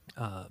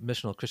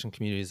missional Christian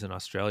communities in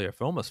Australia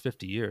for almost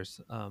 50 years.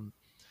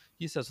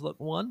 He says, look,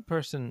 one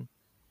person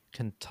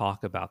can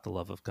talk about the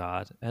love of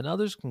God, and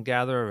others can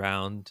gather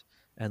around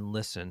and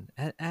listen.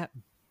 And at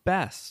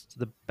best,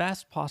 the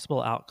best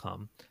possible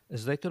outcome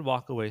is they could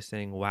walk away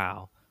saying,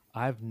 wow,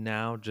 I've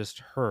now just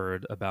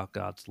heard about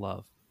God's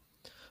love.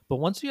 But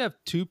once you have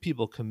two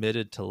people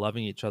committed to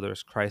loving each other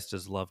as Christ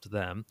has loved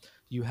them,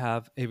 you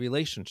have a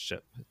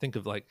relationship. Think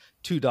of like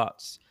two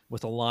dots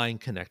with a line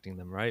connecting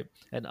them, right?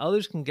 And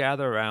others can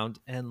gather around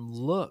and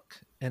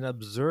look and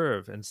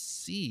observe and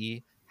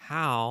see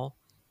how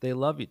they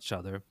love each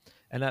other.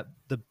 And at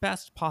the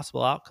best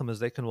possible outcome is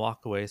they can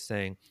walk away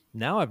saying,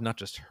 now I've not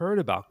just heard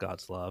about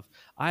God's love,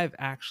 I've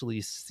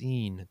actually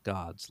seen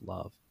God's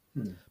love.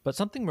 Hmm. But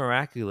something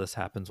miraculous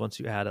happens once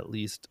you add at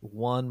least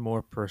one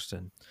more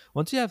person.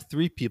 Once you have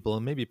three people,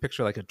 and maybe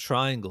picture like a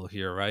triangle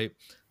here, right?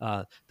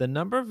 The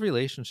number of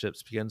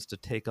relationships begins to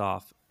take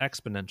off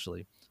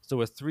exponentially. So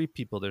with three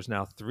people, there's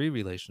now three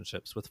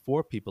relationships. With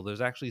four people,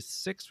 there's actually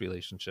six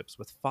relationships.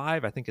 With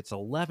five, I think it's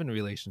 11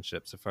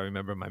 relationships, if I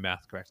remember my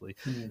math correctly.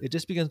 It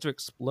just begins to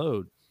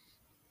explode.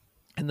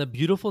 And the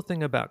beautiful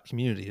thing about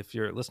community, if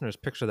your listeners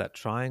picture that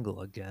triangle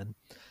again,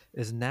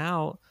 is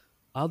now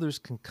others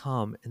can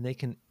come and they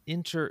can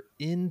enter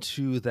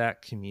into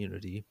that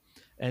community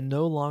and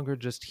no longer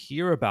just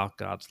hear about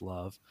God's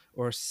love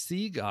or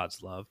see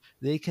God's love.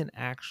 They can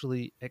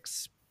actually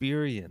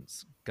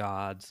experience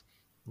God's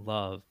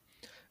love.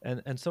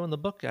 And so in the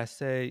book, I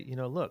say,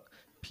 look,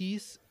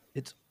 peace,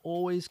 it's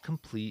always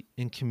complete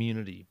in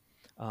community.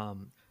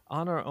 On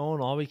our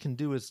own, all we can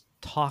do is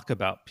talk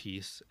about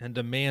peace and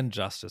demand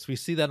justice. We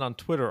see that on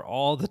Twitter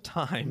all the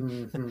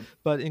time. Mm-hmm.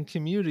 But in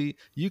community,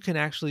 you can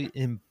actually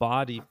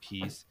embody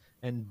peace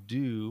and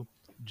do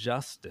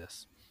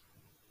justice.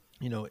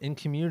 In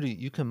community,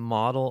 you can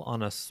model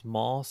on a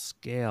small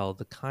scale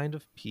the kind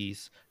of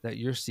peace that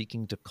you're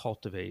seeking to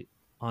cultivate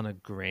on a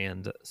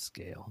grand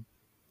scale.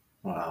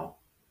 Wow.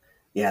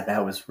 Yeah,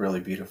 that was really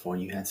beautiful.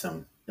 You had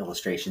some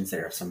illustrations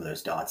there of some of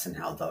those dots and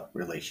how the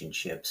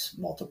relationships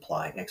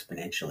multiply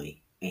exponentially.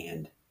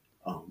 And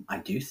I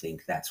do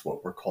think that's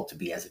what we're called to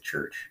be as a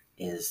church,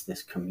 is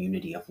this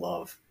community of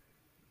love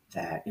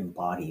that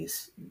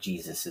embodies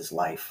Jesus's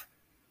life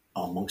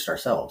amongst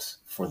ourselves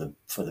for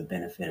the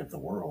benefit of the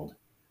world.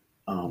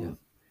 Yeah.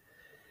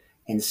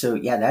 And so,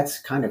 yeah, that's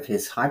kind of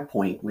his high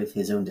point with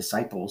his own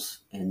disciples.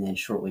 And then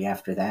shortly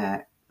after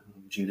that,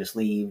 Judas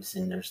leaves,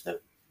 and there's the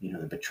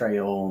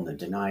betrayal and the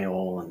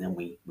denial, and then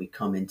we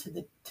come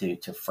into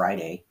to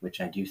Friday,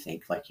 which I do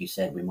think, like you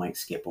said, we might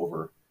skip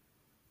over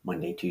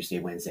Monday, Tuesday,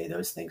 Wednesday,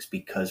 those things,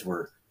 because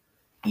we're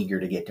eager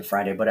to get to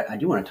Friday. But I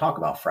do want to talk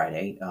about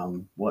Friday.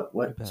 What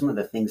some of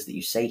the things that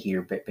you say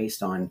here, but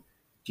based on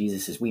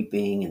Jesus's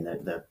weeping and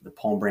the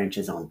palm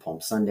branches on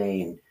Palm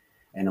Sunday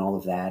and all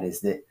of that,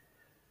 is that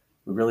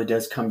it really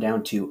does come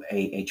down to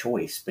a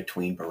choice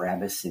between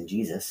Barabbas and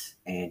Jesus.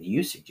 And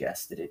you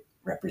suggest that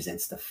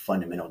represents the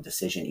fundamental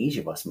decision each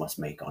of us must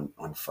make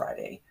on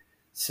Friday.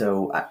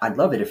 So I'd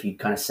love it if you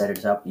kind of set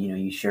it up.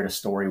 You shared a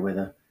story with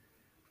a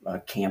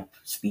camp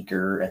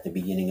speaker at the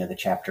beginning of the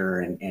chapter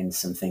and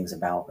some things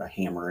about a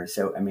hammer.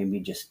 So maybe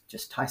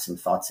just tie some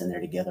thoughts in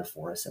there together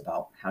for us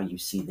about how you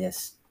see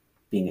this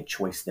being a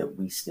choice that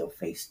we still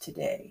face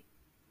today.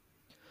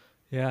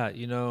 Yeah,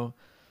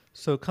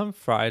 so come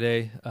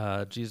Friday,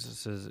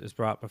 Jesus is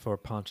brought before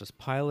Pontius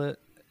Pilate,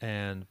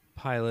 and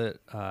Pilate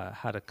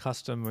had a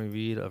customary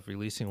rite of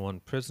releasing one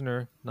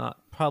prisoner,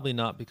 probably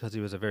not because he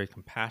was a very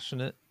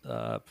compassionate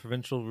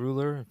provincial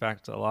ruler. In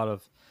fact, a lot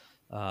of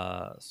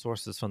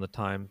sources from the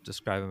time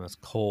describe him as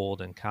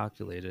cold and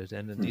calculated,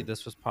 and indeed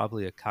this was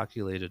probably a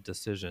calculated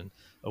decision,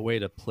 a way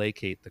to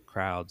placate the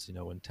crowds,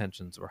 when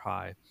tensions were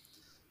high.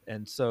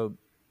 And so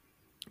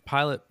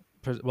Pilate,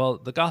 well,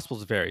 the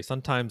Gospels vary.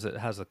 Sometimes it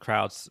has the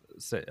crowds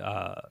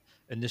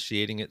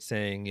initiating it,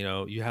 saying,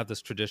 you have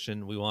this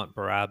tradition, we want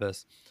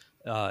Barabbas.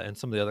 And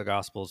some of the other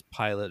Gospels,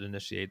 Pilate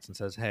initiates and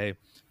says, hey,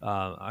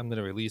 I'm going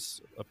to release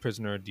a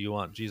prisoner. Do you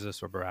want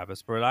Jesus or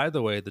Barabbas? But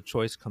either way, the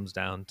choice comes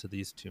down to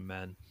these two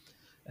men.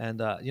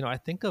 And, I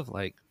think of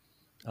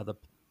the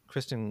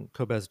Christian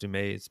Kobes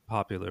Dumais'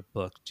 popular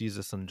book,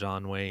 Jesus and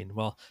John Wayne.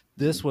 Well,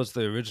 this was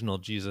the original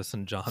Jesus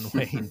and John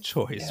Wayne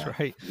choice, Yeah.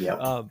 right?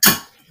 Yep.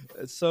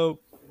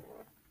 So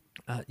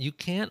you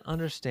can't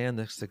understand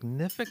the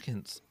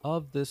significance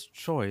of this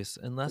choice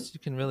unless you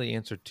can really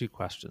answer two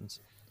questions.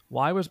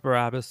 Why was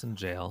Barabbas in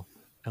jail?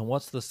 And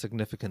what's the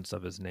significance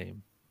of his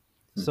name?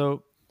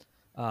 So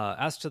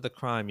as to the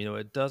crime,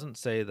 it doesn't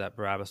say that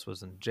Barabbas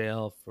was in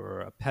jail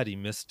for a petty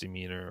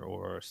misdemeanor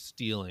or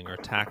stealing or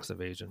tax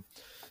evasion.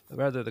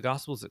 Rather, the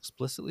Gospels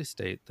explicitly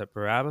state that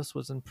Barabbas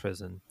was in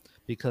prison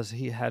because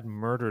he had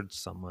murdered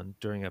someone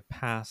during a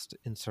past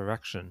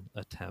insurrection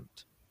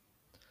attempt.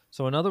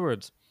 So, in other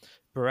words,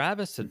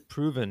 Barabbas had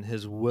proven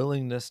his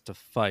willingness to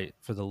fight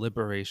for the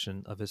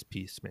liberation of his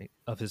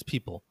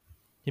people.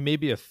 He may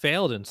be a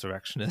failed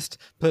insurrectionist,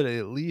 but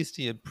at least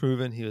he had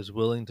proven he was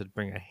willing to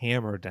bring a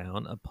hammer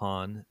down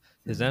upon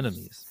his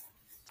enemies.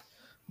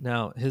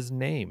 Now, his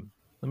name,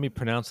 let me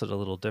pronounce it a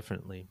little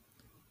differently.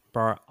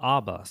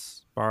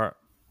 Barabbas,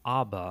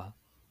 Bar-Abba,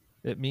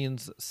 it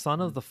means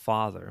son of the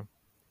Father.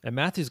 And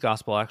Matthew's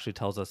gospel actually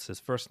tells us his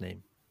first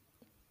name,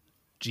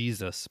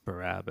 Jesus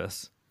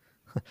Barabbas.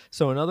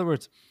 So, in other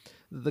words,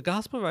 the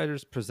gospel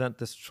writers present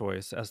this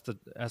choice as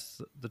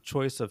the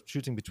choice of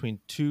choosing between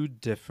two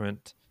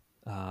different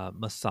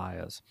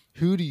messiahs.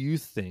 Who do you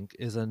think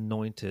is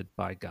anointed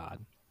by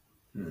God?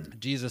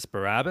 Jesus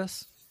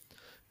Barabbas,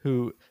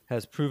 who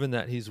has proven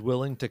that he's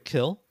willing to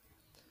kill,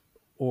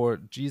 or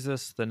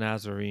Jesus the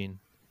Nazarene,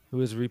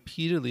 who has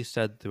repeatedly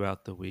said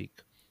throughout the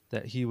week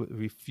that he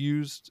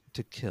refused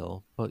to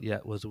kill, but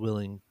yet was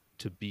willing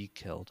to be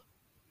killed?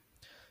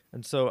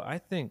 And so I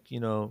think,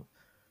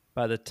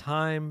 by the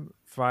time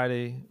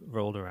Friday morning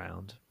rolled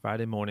around,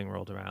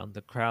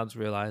 the crowds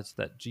realized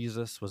that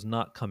Jesus was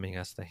not coming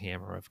as the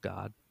hammer of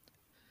God.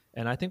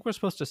 And I think we're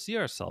supposed to see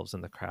ourselves in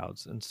the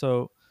crowds. And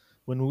so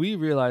when we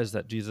realized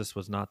that Jesus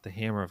was not the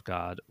hammer of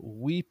God,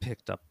 we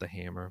picked up the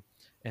hammer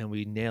and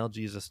we nailed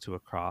Jesus to a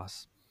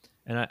cross.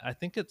 And I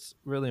think it's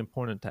really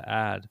important to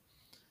add,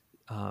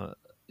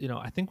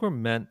 I think we're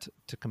meant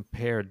to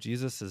compare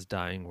Jesus's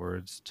dying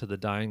words to the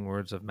dying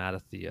words of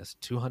Mattathias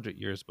 200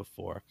 years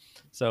before.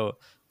 So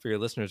for your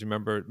listeners,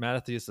 remember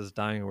Mattathias'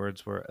 dying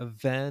words were,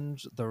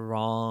 avenge the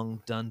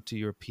wrong done to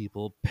your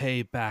people,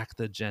 pay back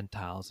the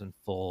Gentiles in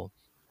full.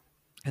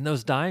 And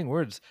those dying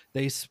words,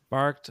 they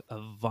sparked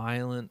a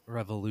violent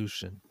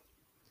revolution.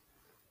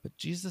 But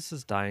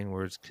Jesus' dying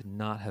words could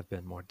not have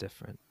been more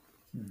different.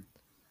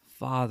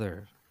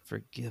 Father,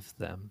 forgive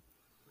them,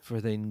 for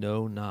they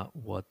know not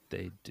what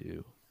they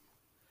do.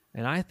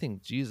 And I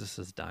think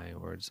Jesus'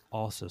 dying words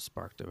also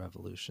sparked a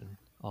revolution,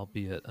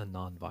 albeit a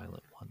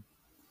nonviolent one.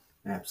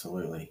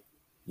 Absolutely.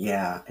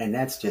 Yeah. And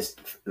that's just,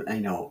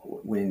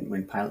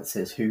 when Pilate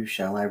says, who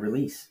shall I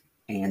release?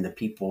 And the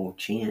people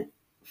chant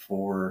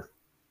for,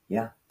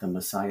 the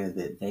Messiah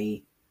that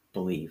they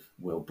believe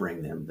will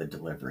bring them the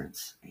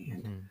deliverance.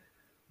 And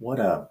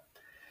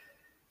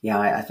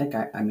I think,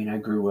 I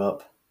grew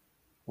up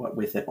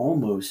with it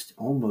almost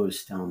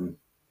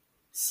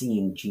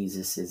seeing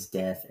Jesus's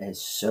death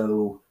as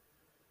so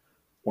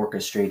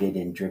orchestrated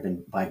and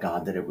driven by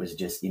God that it was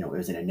just, it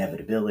was an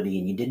inevitability,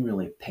 and you didn't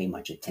really pay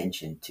much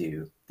attention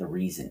to the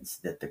reasons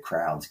that the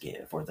crowds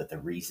give or that the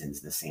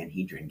reasons the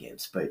Sanhedrin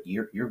gives. But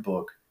your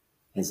book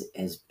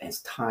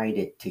has tied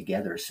it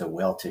together so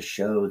well to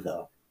show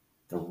the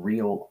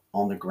real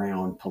on the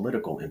ground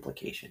political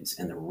implications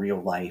and the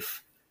real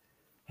life.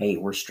 Hey,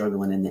 we're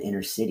struggling in the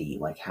inner city.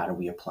 Like, how do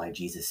we apply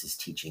Jesus's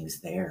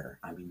teachings there?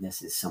 I mean,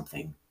 this is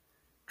something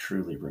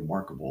truly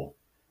remarkable.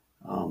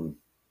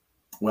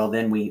 Well,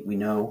 then we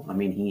know,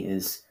 he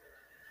is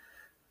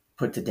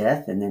put to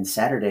death, and then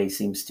Saturday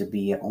seems to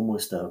be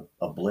almost a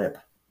blip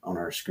on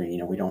our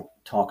screen. We don't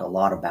talk a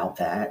lot about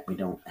that. We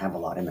don't have a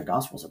lot in the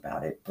Gospels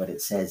about it, but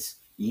it says,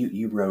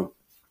 you wrote,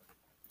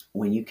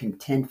 when you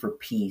contend for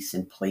peace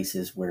in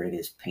places where it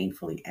is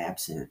painfully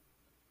absent,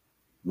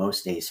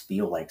 most days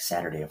feel like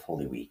Saturday of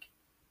Holy Week,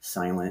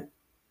 silent,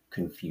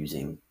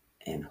 confusing,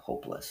 and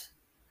hopeless.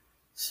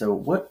 So,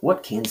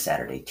 what can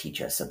Saturday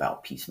teach us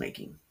about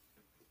peacemaking?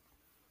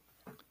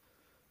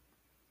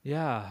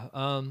 Yeah.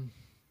 On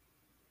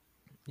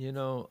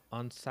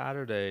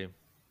Saturday,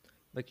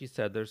 like you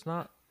said, there's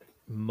not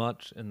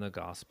much in the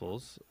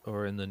Gospels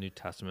or in the New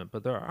Testament,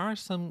 but there are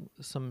some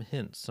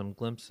hints, some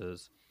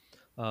glimpses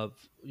of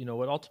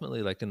what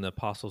ultimately, like in the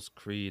Apostles'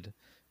 Creed,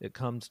 it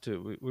comes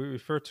to. We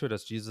refer to it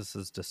as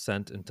Jesus's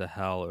descent into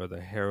hell or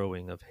the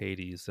harrowing of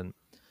Hades, and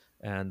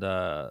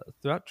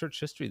throughout church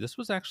history, this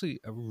was actually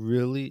a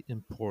really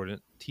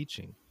important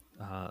teaching.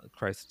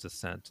 Christ's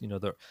descent.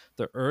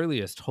 The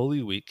earliest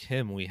Holy Week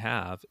hymn we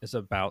have is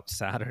about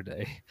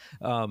Saturday.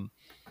 Um,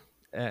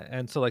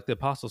 and so like the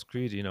Apostles'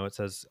 Creed, it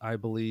says, I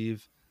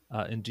believe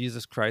in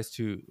Jesus Christ,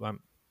 who, I'm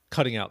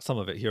cutting out some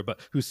of it here,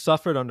 but who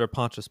suffered under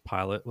Pontius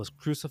Pilate, was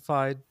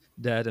crucified,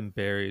 dead, and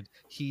buried.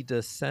 He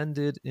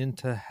descended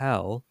into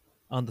hell.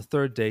 On the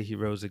third day he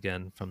rose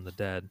again from the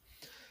dead.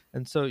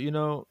 And so,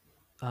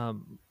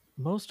 um,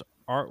 most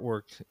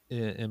artwork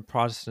in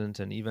Protestant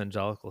and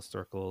evangelical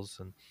circles,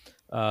 and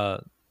uh,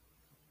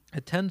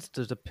 it tends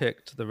to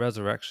depict the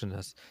resurrection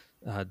as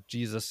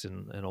Jesus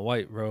in a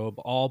white robe,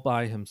 all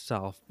by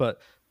himself. But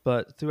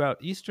throughout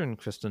Eastern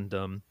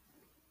Christendom,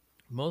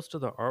 most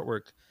of the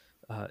artwork,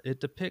 it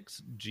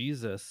depicts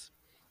Jesus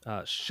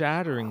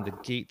shattering the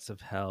gates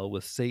of hell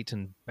with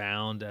Satan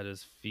bound at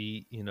his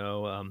feet.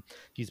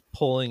 He's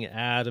pulling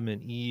Adam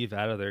and Eve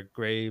out of their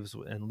graves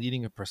and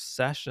leading a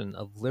procession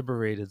of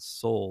liberated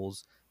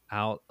souls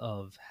out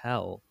of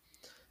hell.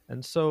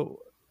 And so,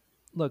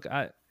 look,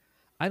 I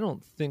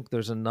don't think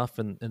there's enough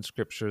in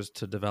scriptures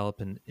to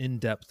develop an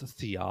in-depth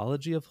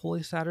theology of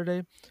Holy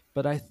Saturday,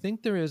 but I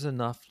think there is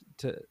enough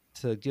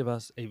to give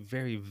us a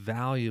very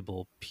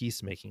valuable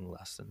peacemaking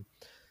lesson.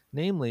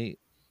 Namely,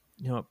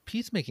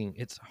 peacemaking,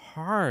 it's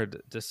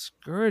hard,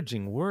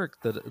 discouraging work.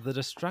 The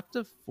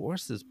destructive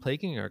forces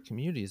plaguing our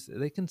communities,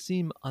 they can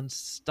seem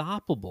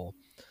unstoppable.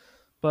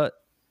 But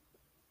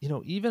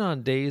even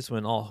on days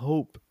when all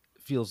hope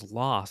feels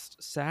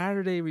lost,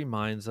 Saturday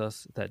reminds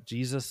us that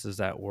Jesus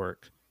is at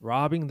work,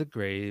 robbing the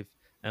grave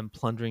and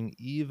plundering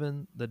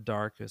even the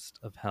darkest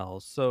of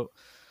hells.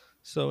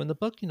 So in the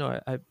book,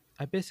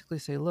 I basically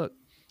say, look,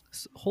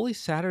 Holy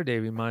Saturday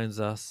reminds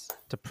us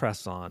to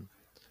press on.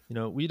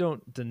 We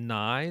don't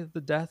deny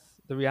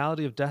the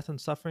reality of death and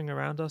suffering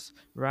around us.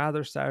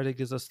 Rather, Saturday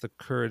gives us the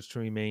courage to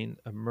remain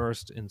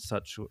immersed in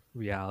such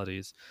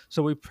realities.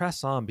 So we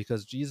press on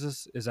because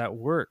Jesus is at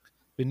work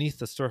beneath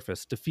the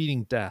surface,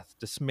 defeating death,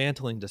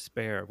 dismantling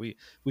despair.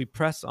 We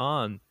press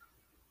on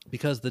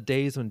because the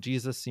days when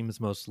Jesus seems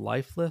most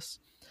lifeless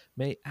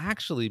may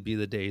actually be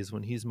the days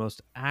when he's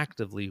most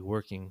actively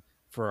working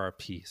for our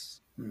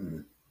peace. Hmm.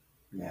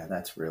 Yeah,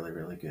 that's really,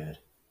 really good.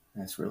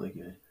 That's really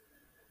good.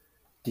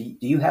 Do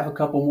you have a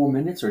couple more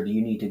minutes or do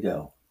you need to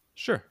go?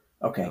 Sure.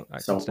 Okay, No, I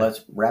can so stay.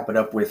 let's wrap it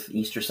up with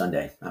Easter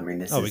Sunday. I mean,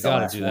 this Oh, we is the got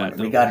to last do one. that,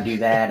 We don't got we? to do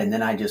that. And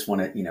then I just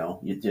want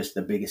to, just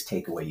the biggest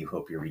takeaway you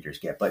hope your readers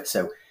get. But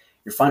so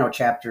your final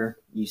chapter,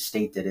 you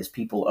state that as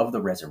people of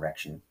the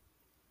resurrection,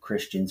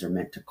 Christians are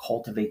meant to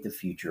cultivate the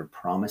future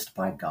promised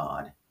by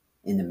God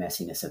in the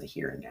messiness of the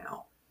here and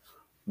now.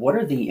 What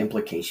are the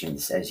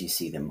implications as you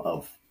see them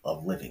of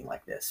living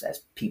like this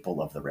as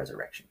people of the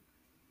resurrection?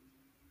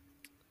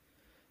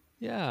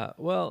 Yeah.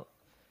 Well,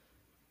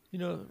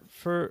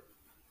 for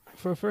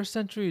first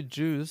century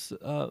Jews,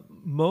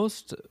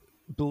 most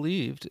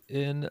believed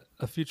in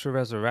a future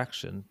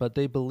resurrection, but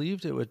they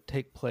believed it would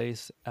take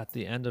place at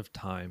the end of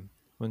time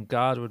when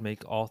God would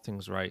make all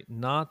things right.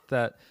 Not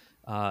that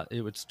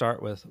it would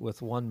start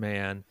with one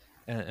man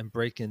and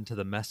break into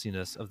the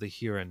messiness of the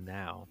here and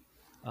now.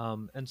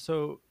 And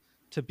so,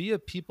 to be a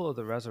people of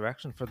the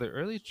resurrection for the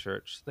early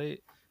church,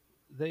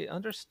 they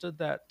understood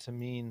that to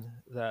mean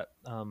that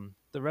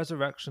the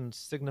resurrection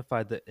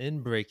signified the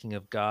inbreaking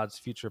of God's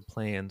future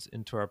plans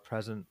into our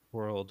present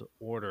world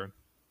order.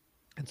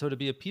 And so to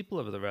be a people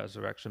of the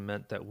resurrection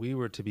meant that we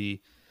were to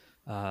be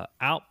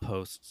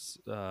outposts,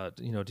 to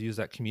use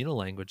that communal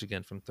language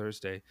again from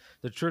Thursday.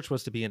 The church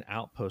was to be an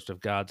outpost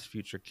of God's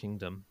future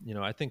kingdom.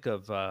 I think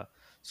of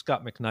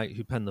Scott McKnight,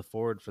 who penned the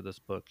foreword for this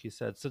book. He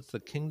said, since the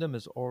kingdom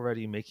is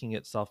already making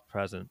itself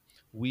present,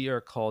 we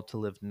are called to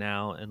live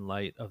now in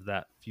light of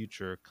that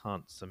future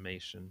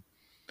consummation.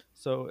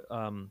 So,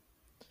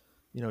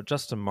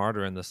 Justin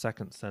Martyr in the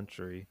second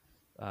century,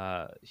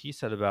 he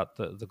said about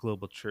the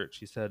global church,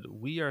 he said,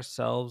 we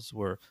ourselves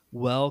were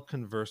well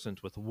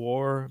conversant with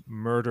war,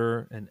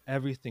 murder, and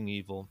everything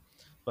evil.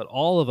 But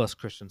all of us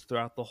Christians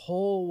throughout the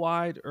whole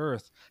wide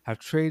earth have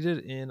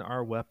traded in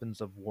our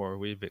weapons of war.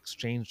 We've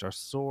exchanged our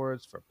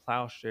swords for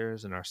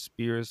plowshares and our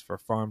spears for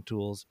farm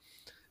tools.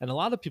 And a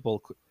lot of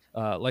people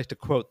like to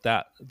quote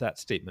that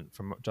statement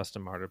from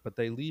Justin Martyr, but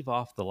they leave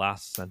off the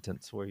last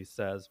sentence where he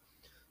says,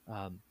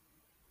 um,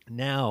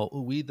 now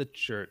we the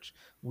church,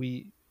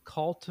 we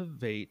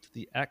cultivate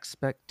the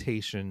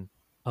expectation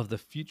of the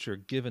future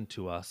given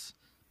to us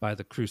by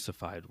the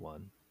crucified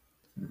one.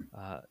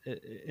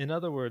 In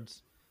other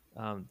words,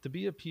 To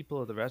be a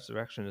people of the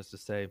resurrection is to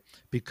say,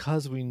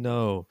 because we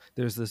know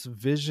there's this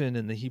vision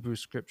in the Hebrew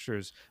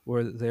scriptures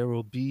where there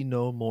will be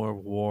no more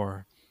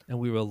war and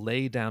we will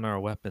lay down our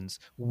weapons,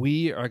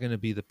 we are going to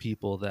be the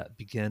people that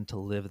begin to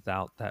live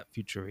out that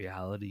future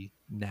reality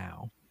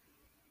now.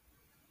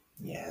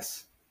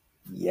 Yes.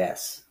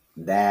 Yes.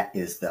 That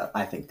is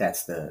I think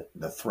that's the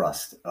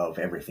thrust of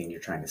everything you're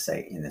trying to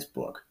say in this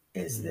book,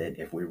 is that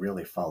if we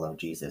really follow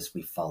Jesus,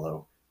 we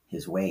follow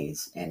his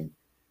ways. And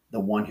the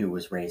one who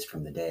was raised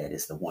from the dead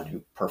is the one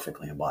who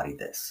perfectly embodied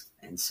this.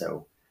 And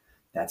so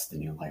that's the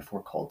new life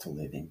we're called to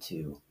live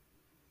into.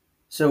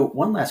 So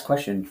one last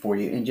question for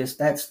you, and just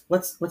that's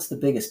what's the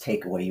biggest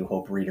takeaway you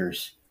hope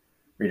readers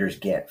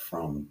get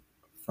from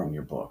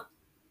your book?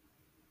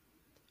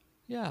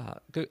 Yeah,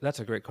 good.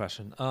 That's a great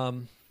question.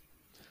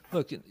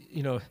 Look,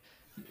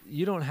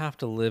 you don't have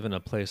to live in a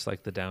place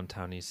like the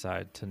downtown east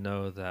side to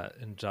know that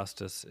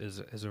injustice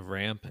is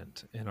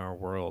rampant in our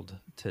world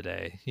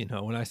today.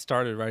 When I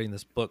started writing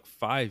this book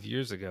 5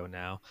 years ago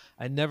now,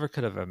 I never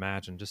could have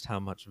imagined just how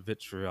much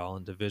vitriol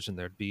and division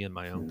there'd be in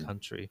my own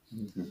country.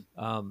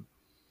 Mm-hmm.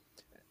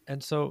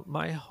 And so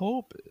my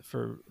hope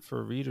for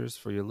readers,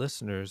 for your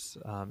listeners,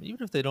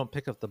 even if they don't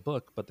pick up the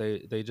book, but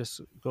they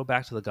just go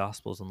back to the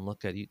Gospels and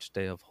look at each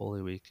day of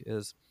Holy Week,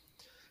 is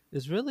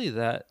really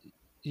that,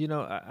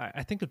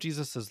 I think of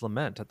Jesus's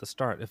lament at the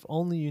start. If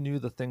only you knew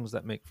the things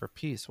that make for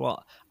peace.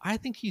 Well, I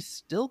think he's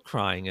still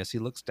crying as he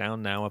looks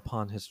down now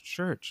upon his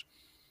church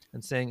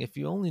and saying, if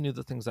you only knew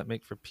the things that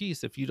make for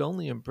peace, if you'd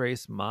only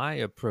embrace my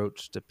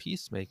approach to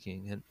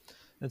peacemaking.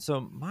 And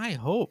so my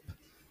hope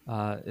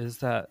is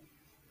that,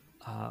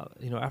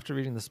 after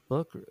reading this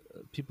book,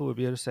 people would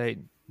be able to say,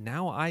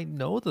 now I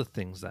know the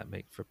things that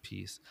make for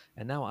peace.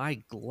 And now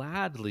I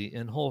gladly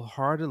and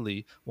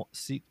wholeheartedly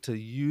seek to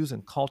use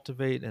and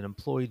cultivate and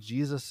employ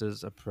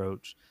Jesus's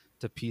approach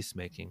to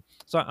peacemaking.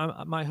 So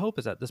my hope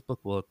is that this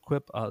book will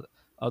equip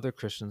other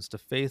Christians to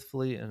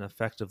faithfully and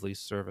effectively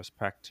serve as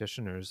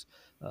practitioners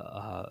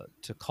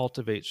to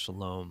cultivate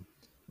shalom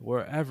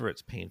wherever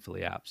it's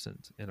painfully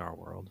absent in our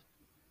world.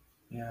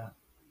 Yeah,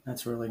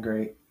 that's really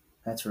great.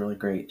 That's really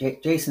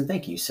great. Jason,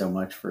 thank you so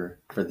much for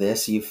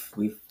this.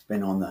 We've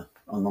been on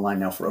the line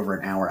now for over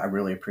an hour. I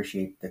really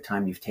appreciate the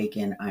time you've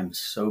taken. I'm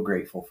so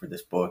grateful for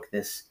this book.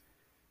 This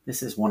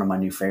is one of my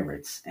new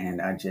favorites,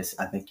 and I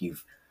think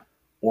you've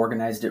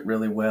organized it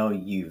really well.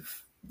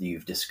 You've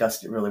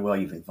discussed it really well.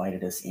 You've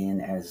invited us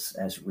in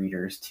as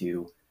readers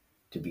to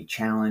be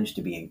challenged,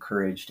 to be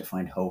encouraged, to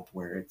find hope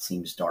where it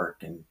seems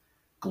dark and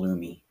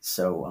gloomy.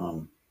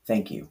 So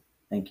thank you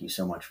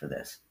so much for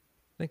this.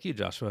 Thank you,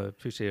 Joshua. I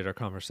appreciated our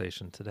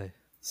conversation today.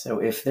 So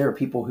if there are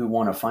people who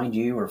want to find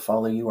you or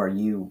follow you, are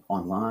you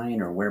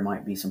online, or where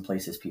might be some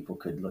places people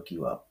could look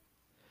you up?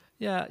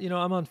 Yeah,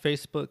 I'm on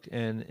Facebook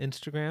and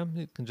Instagram.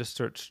 You can just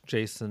search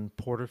Jason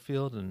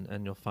Porterfield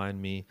and you'll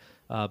find me.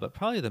 But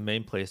probably the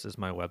main place is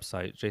my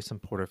website,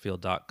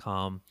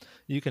 jasonporterfield.com.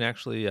 You can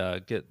actually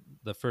get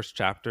the first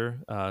chapter,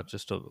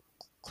 just to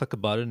click a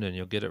button and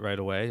you'll get it right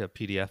away, a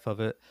PDF of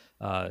it,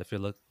 if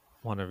you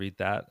want to read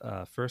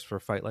that first for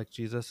Fight Like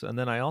Jesus. And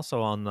then I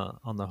also on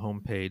the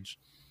homepage,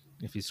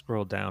 if you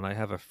scroll down, I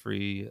have a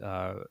free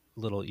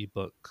little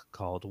ebook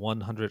called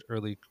 100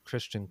 Early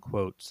Christian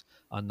Quotes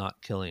on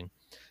Not Killing.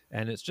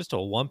 And it's just a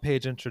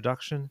one-page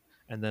introduction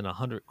and then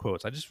 100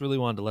 quotes. I just really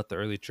wanted to let the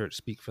early church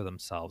speak for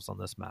themselves on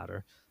this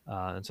matter.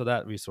 And so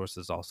that resource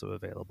is also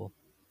available.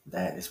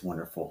 That is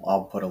wonderful.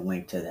 I'll put a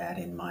link to that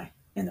in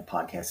the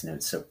podcast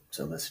notes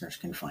so listeners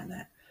can find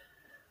that.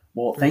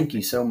 Well, thank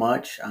you so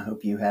much. I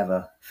hope you have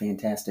a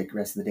fantastic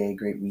rest of the day,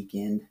 great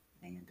weekend.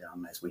 And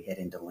as we head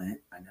into Lent,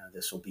 I know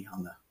this will be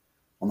on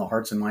the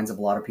hearts and minds of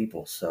a lot of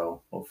people.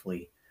 So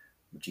hopefully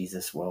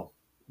Jesus will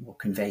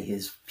convey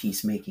his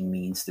peacemaking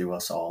means through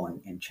us all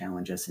and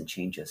challenge us and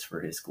change us for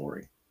his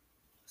glory.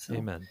 So,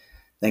 amen.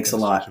 Thanks a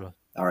lot.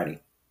 All righty.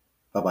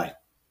 Bye-bye.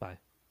 Bye.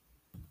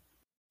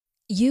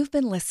 You've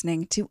been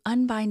listening to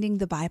Unbinding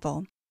the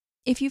Bible.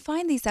 If you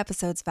find these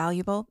episodes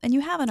valuable and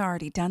you haven't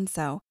already done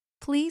so,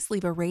 please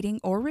leave a rating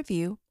or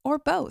review, or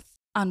both,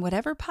 on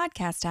whatever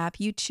podcast app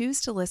you choose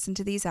to listen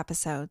to these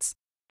episodes.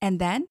 And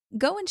then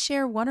go and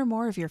share one or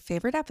more of your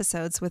favorite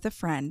episodes with a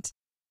friend.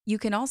 You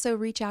can also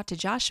reach out to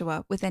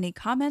Joshua with any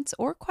comments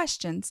or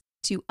questions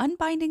to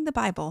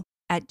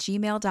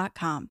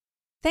unbindingthebible@gmail.com.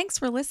 Thanks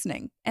for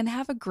listening and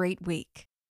have a great week.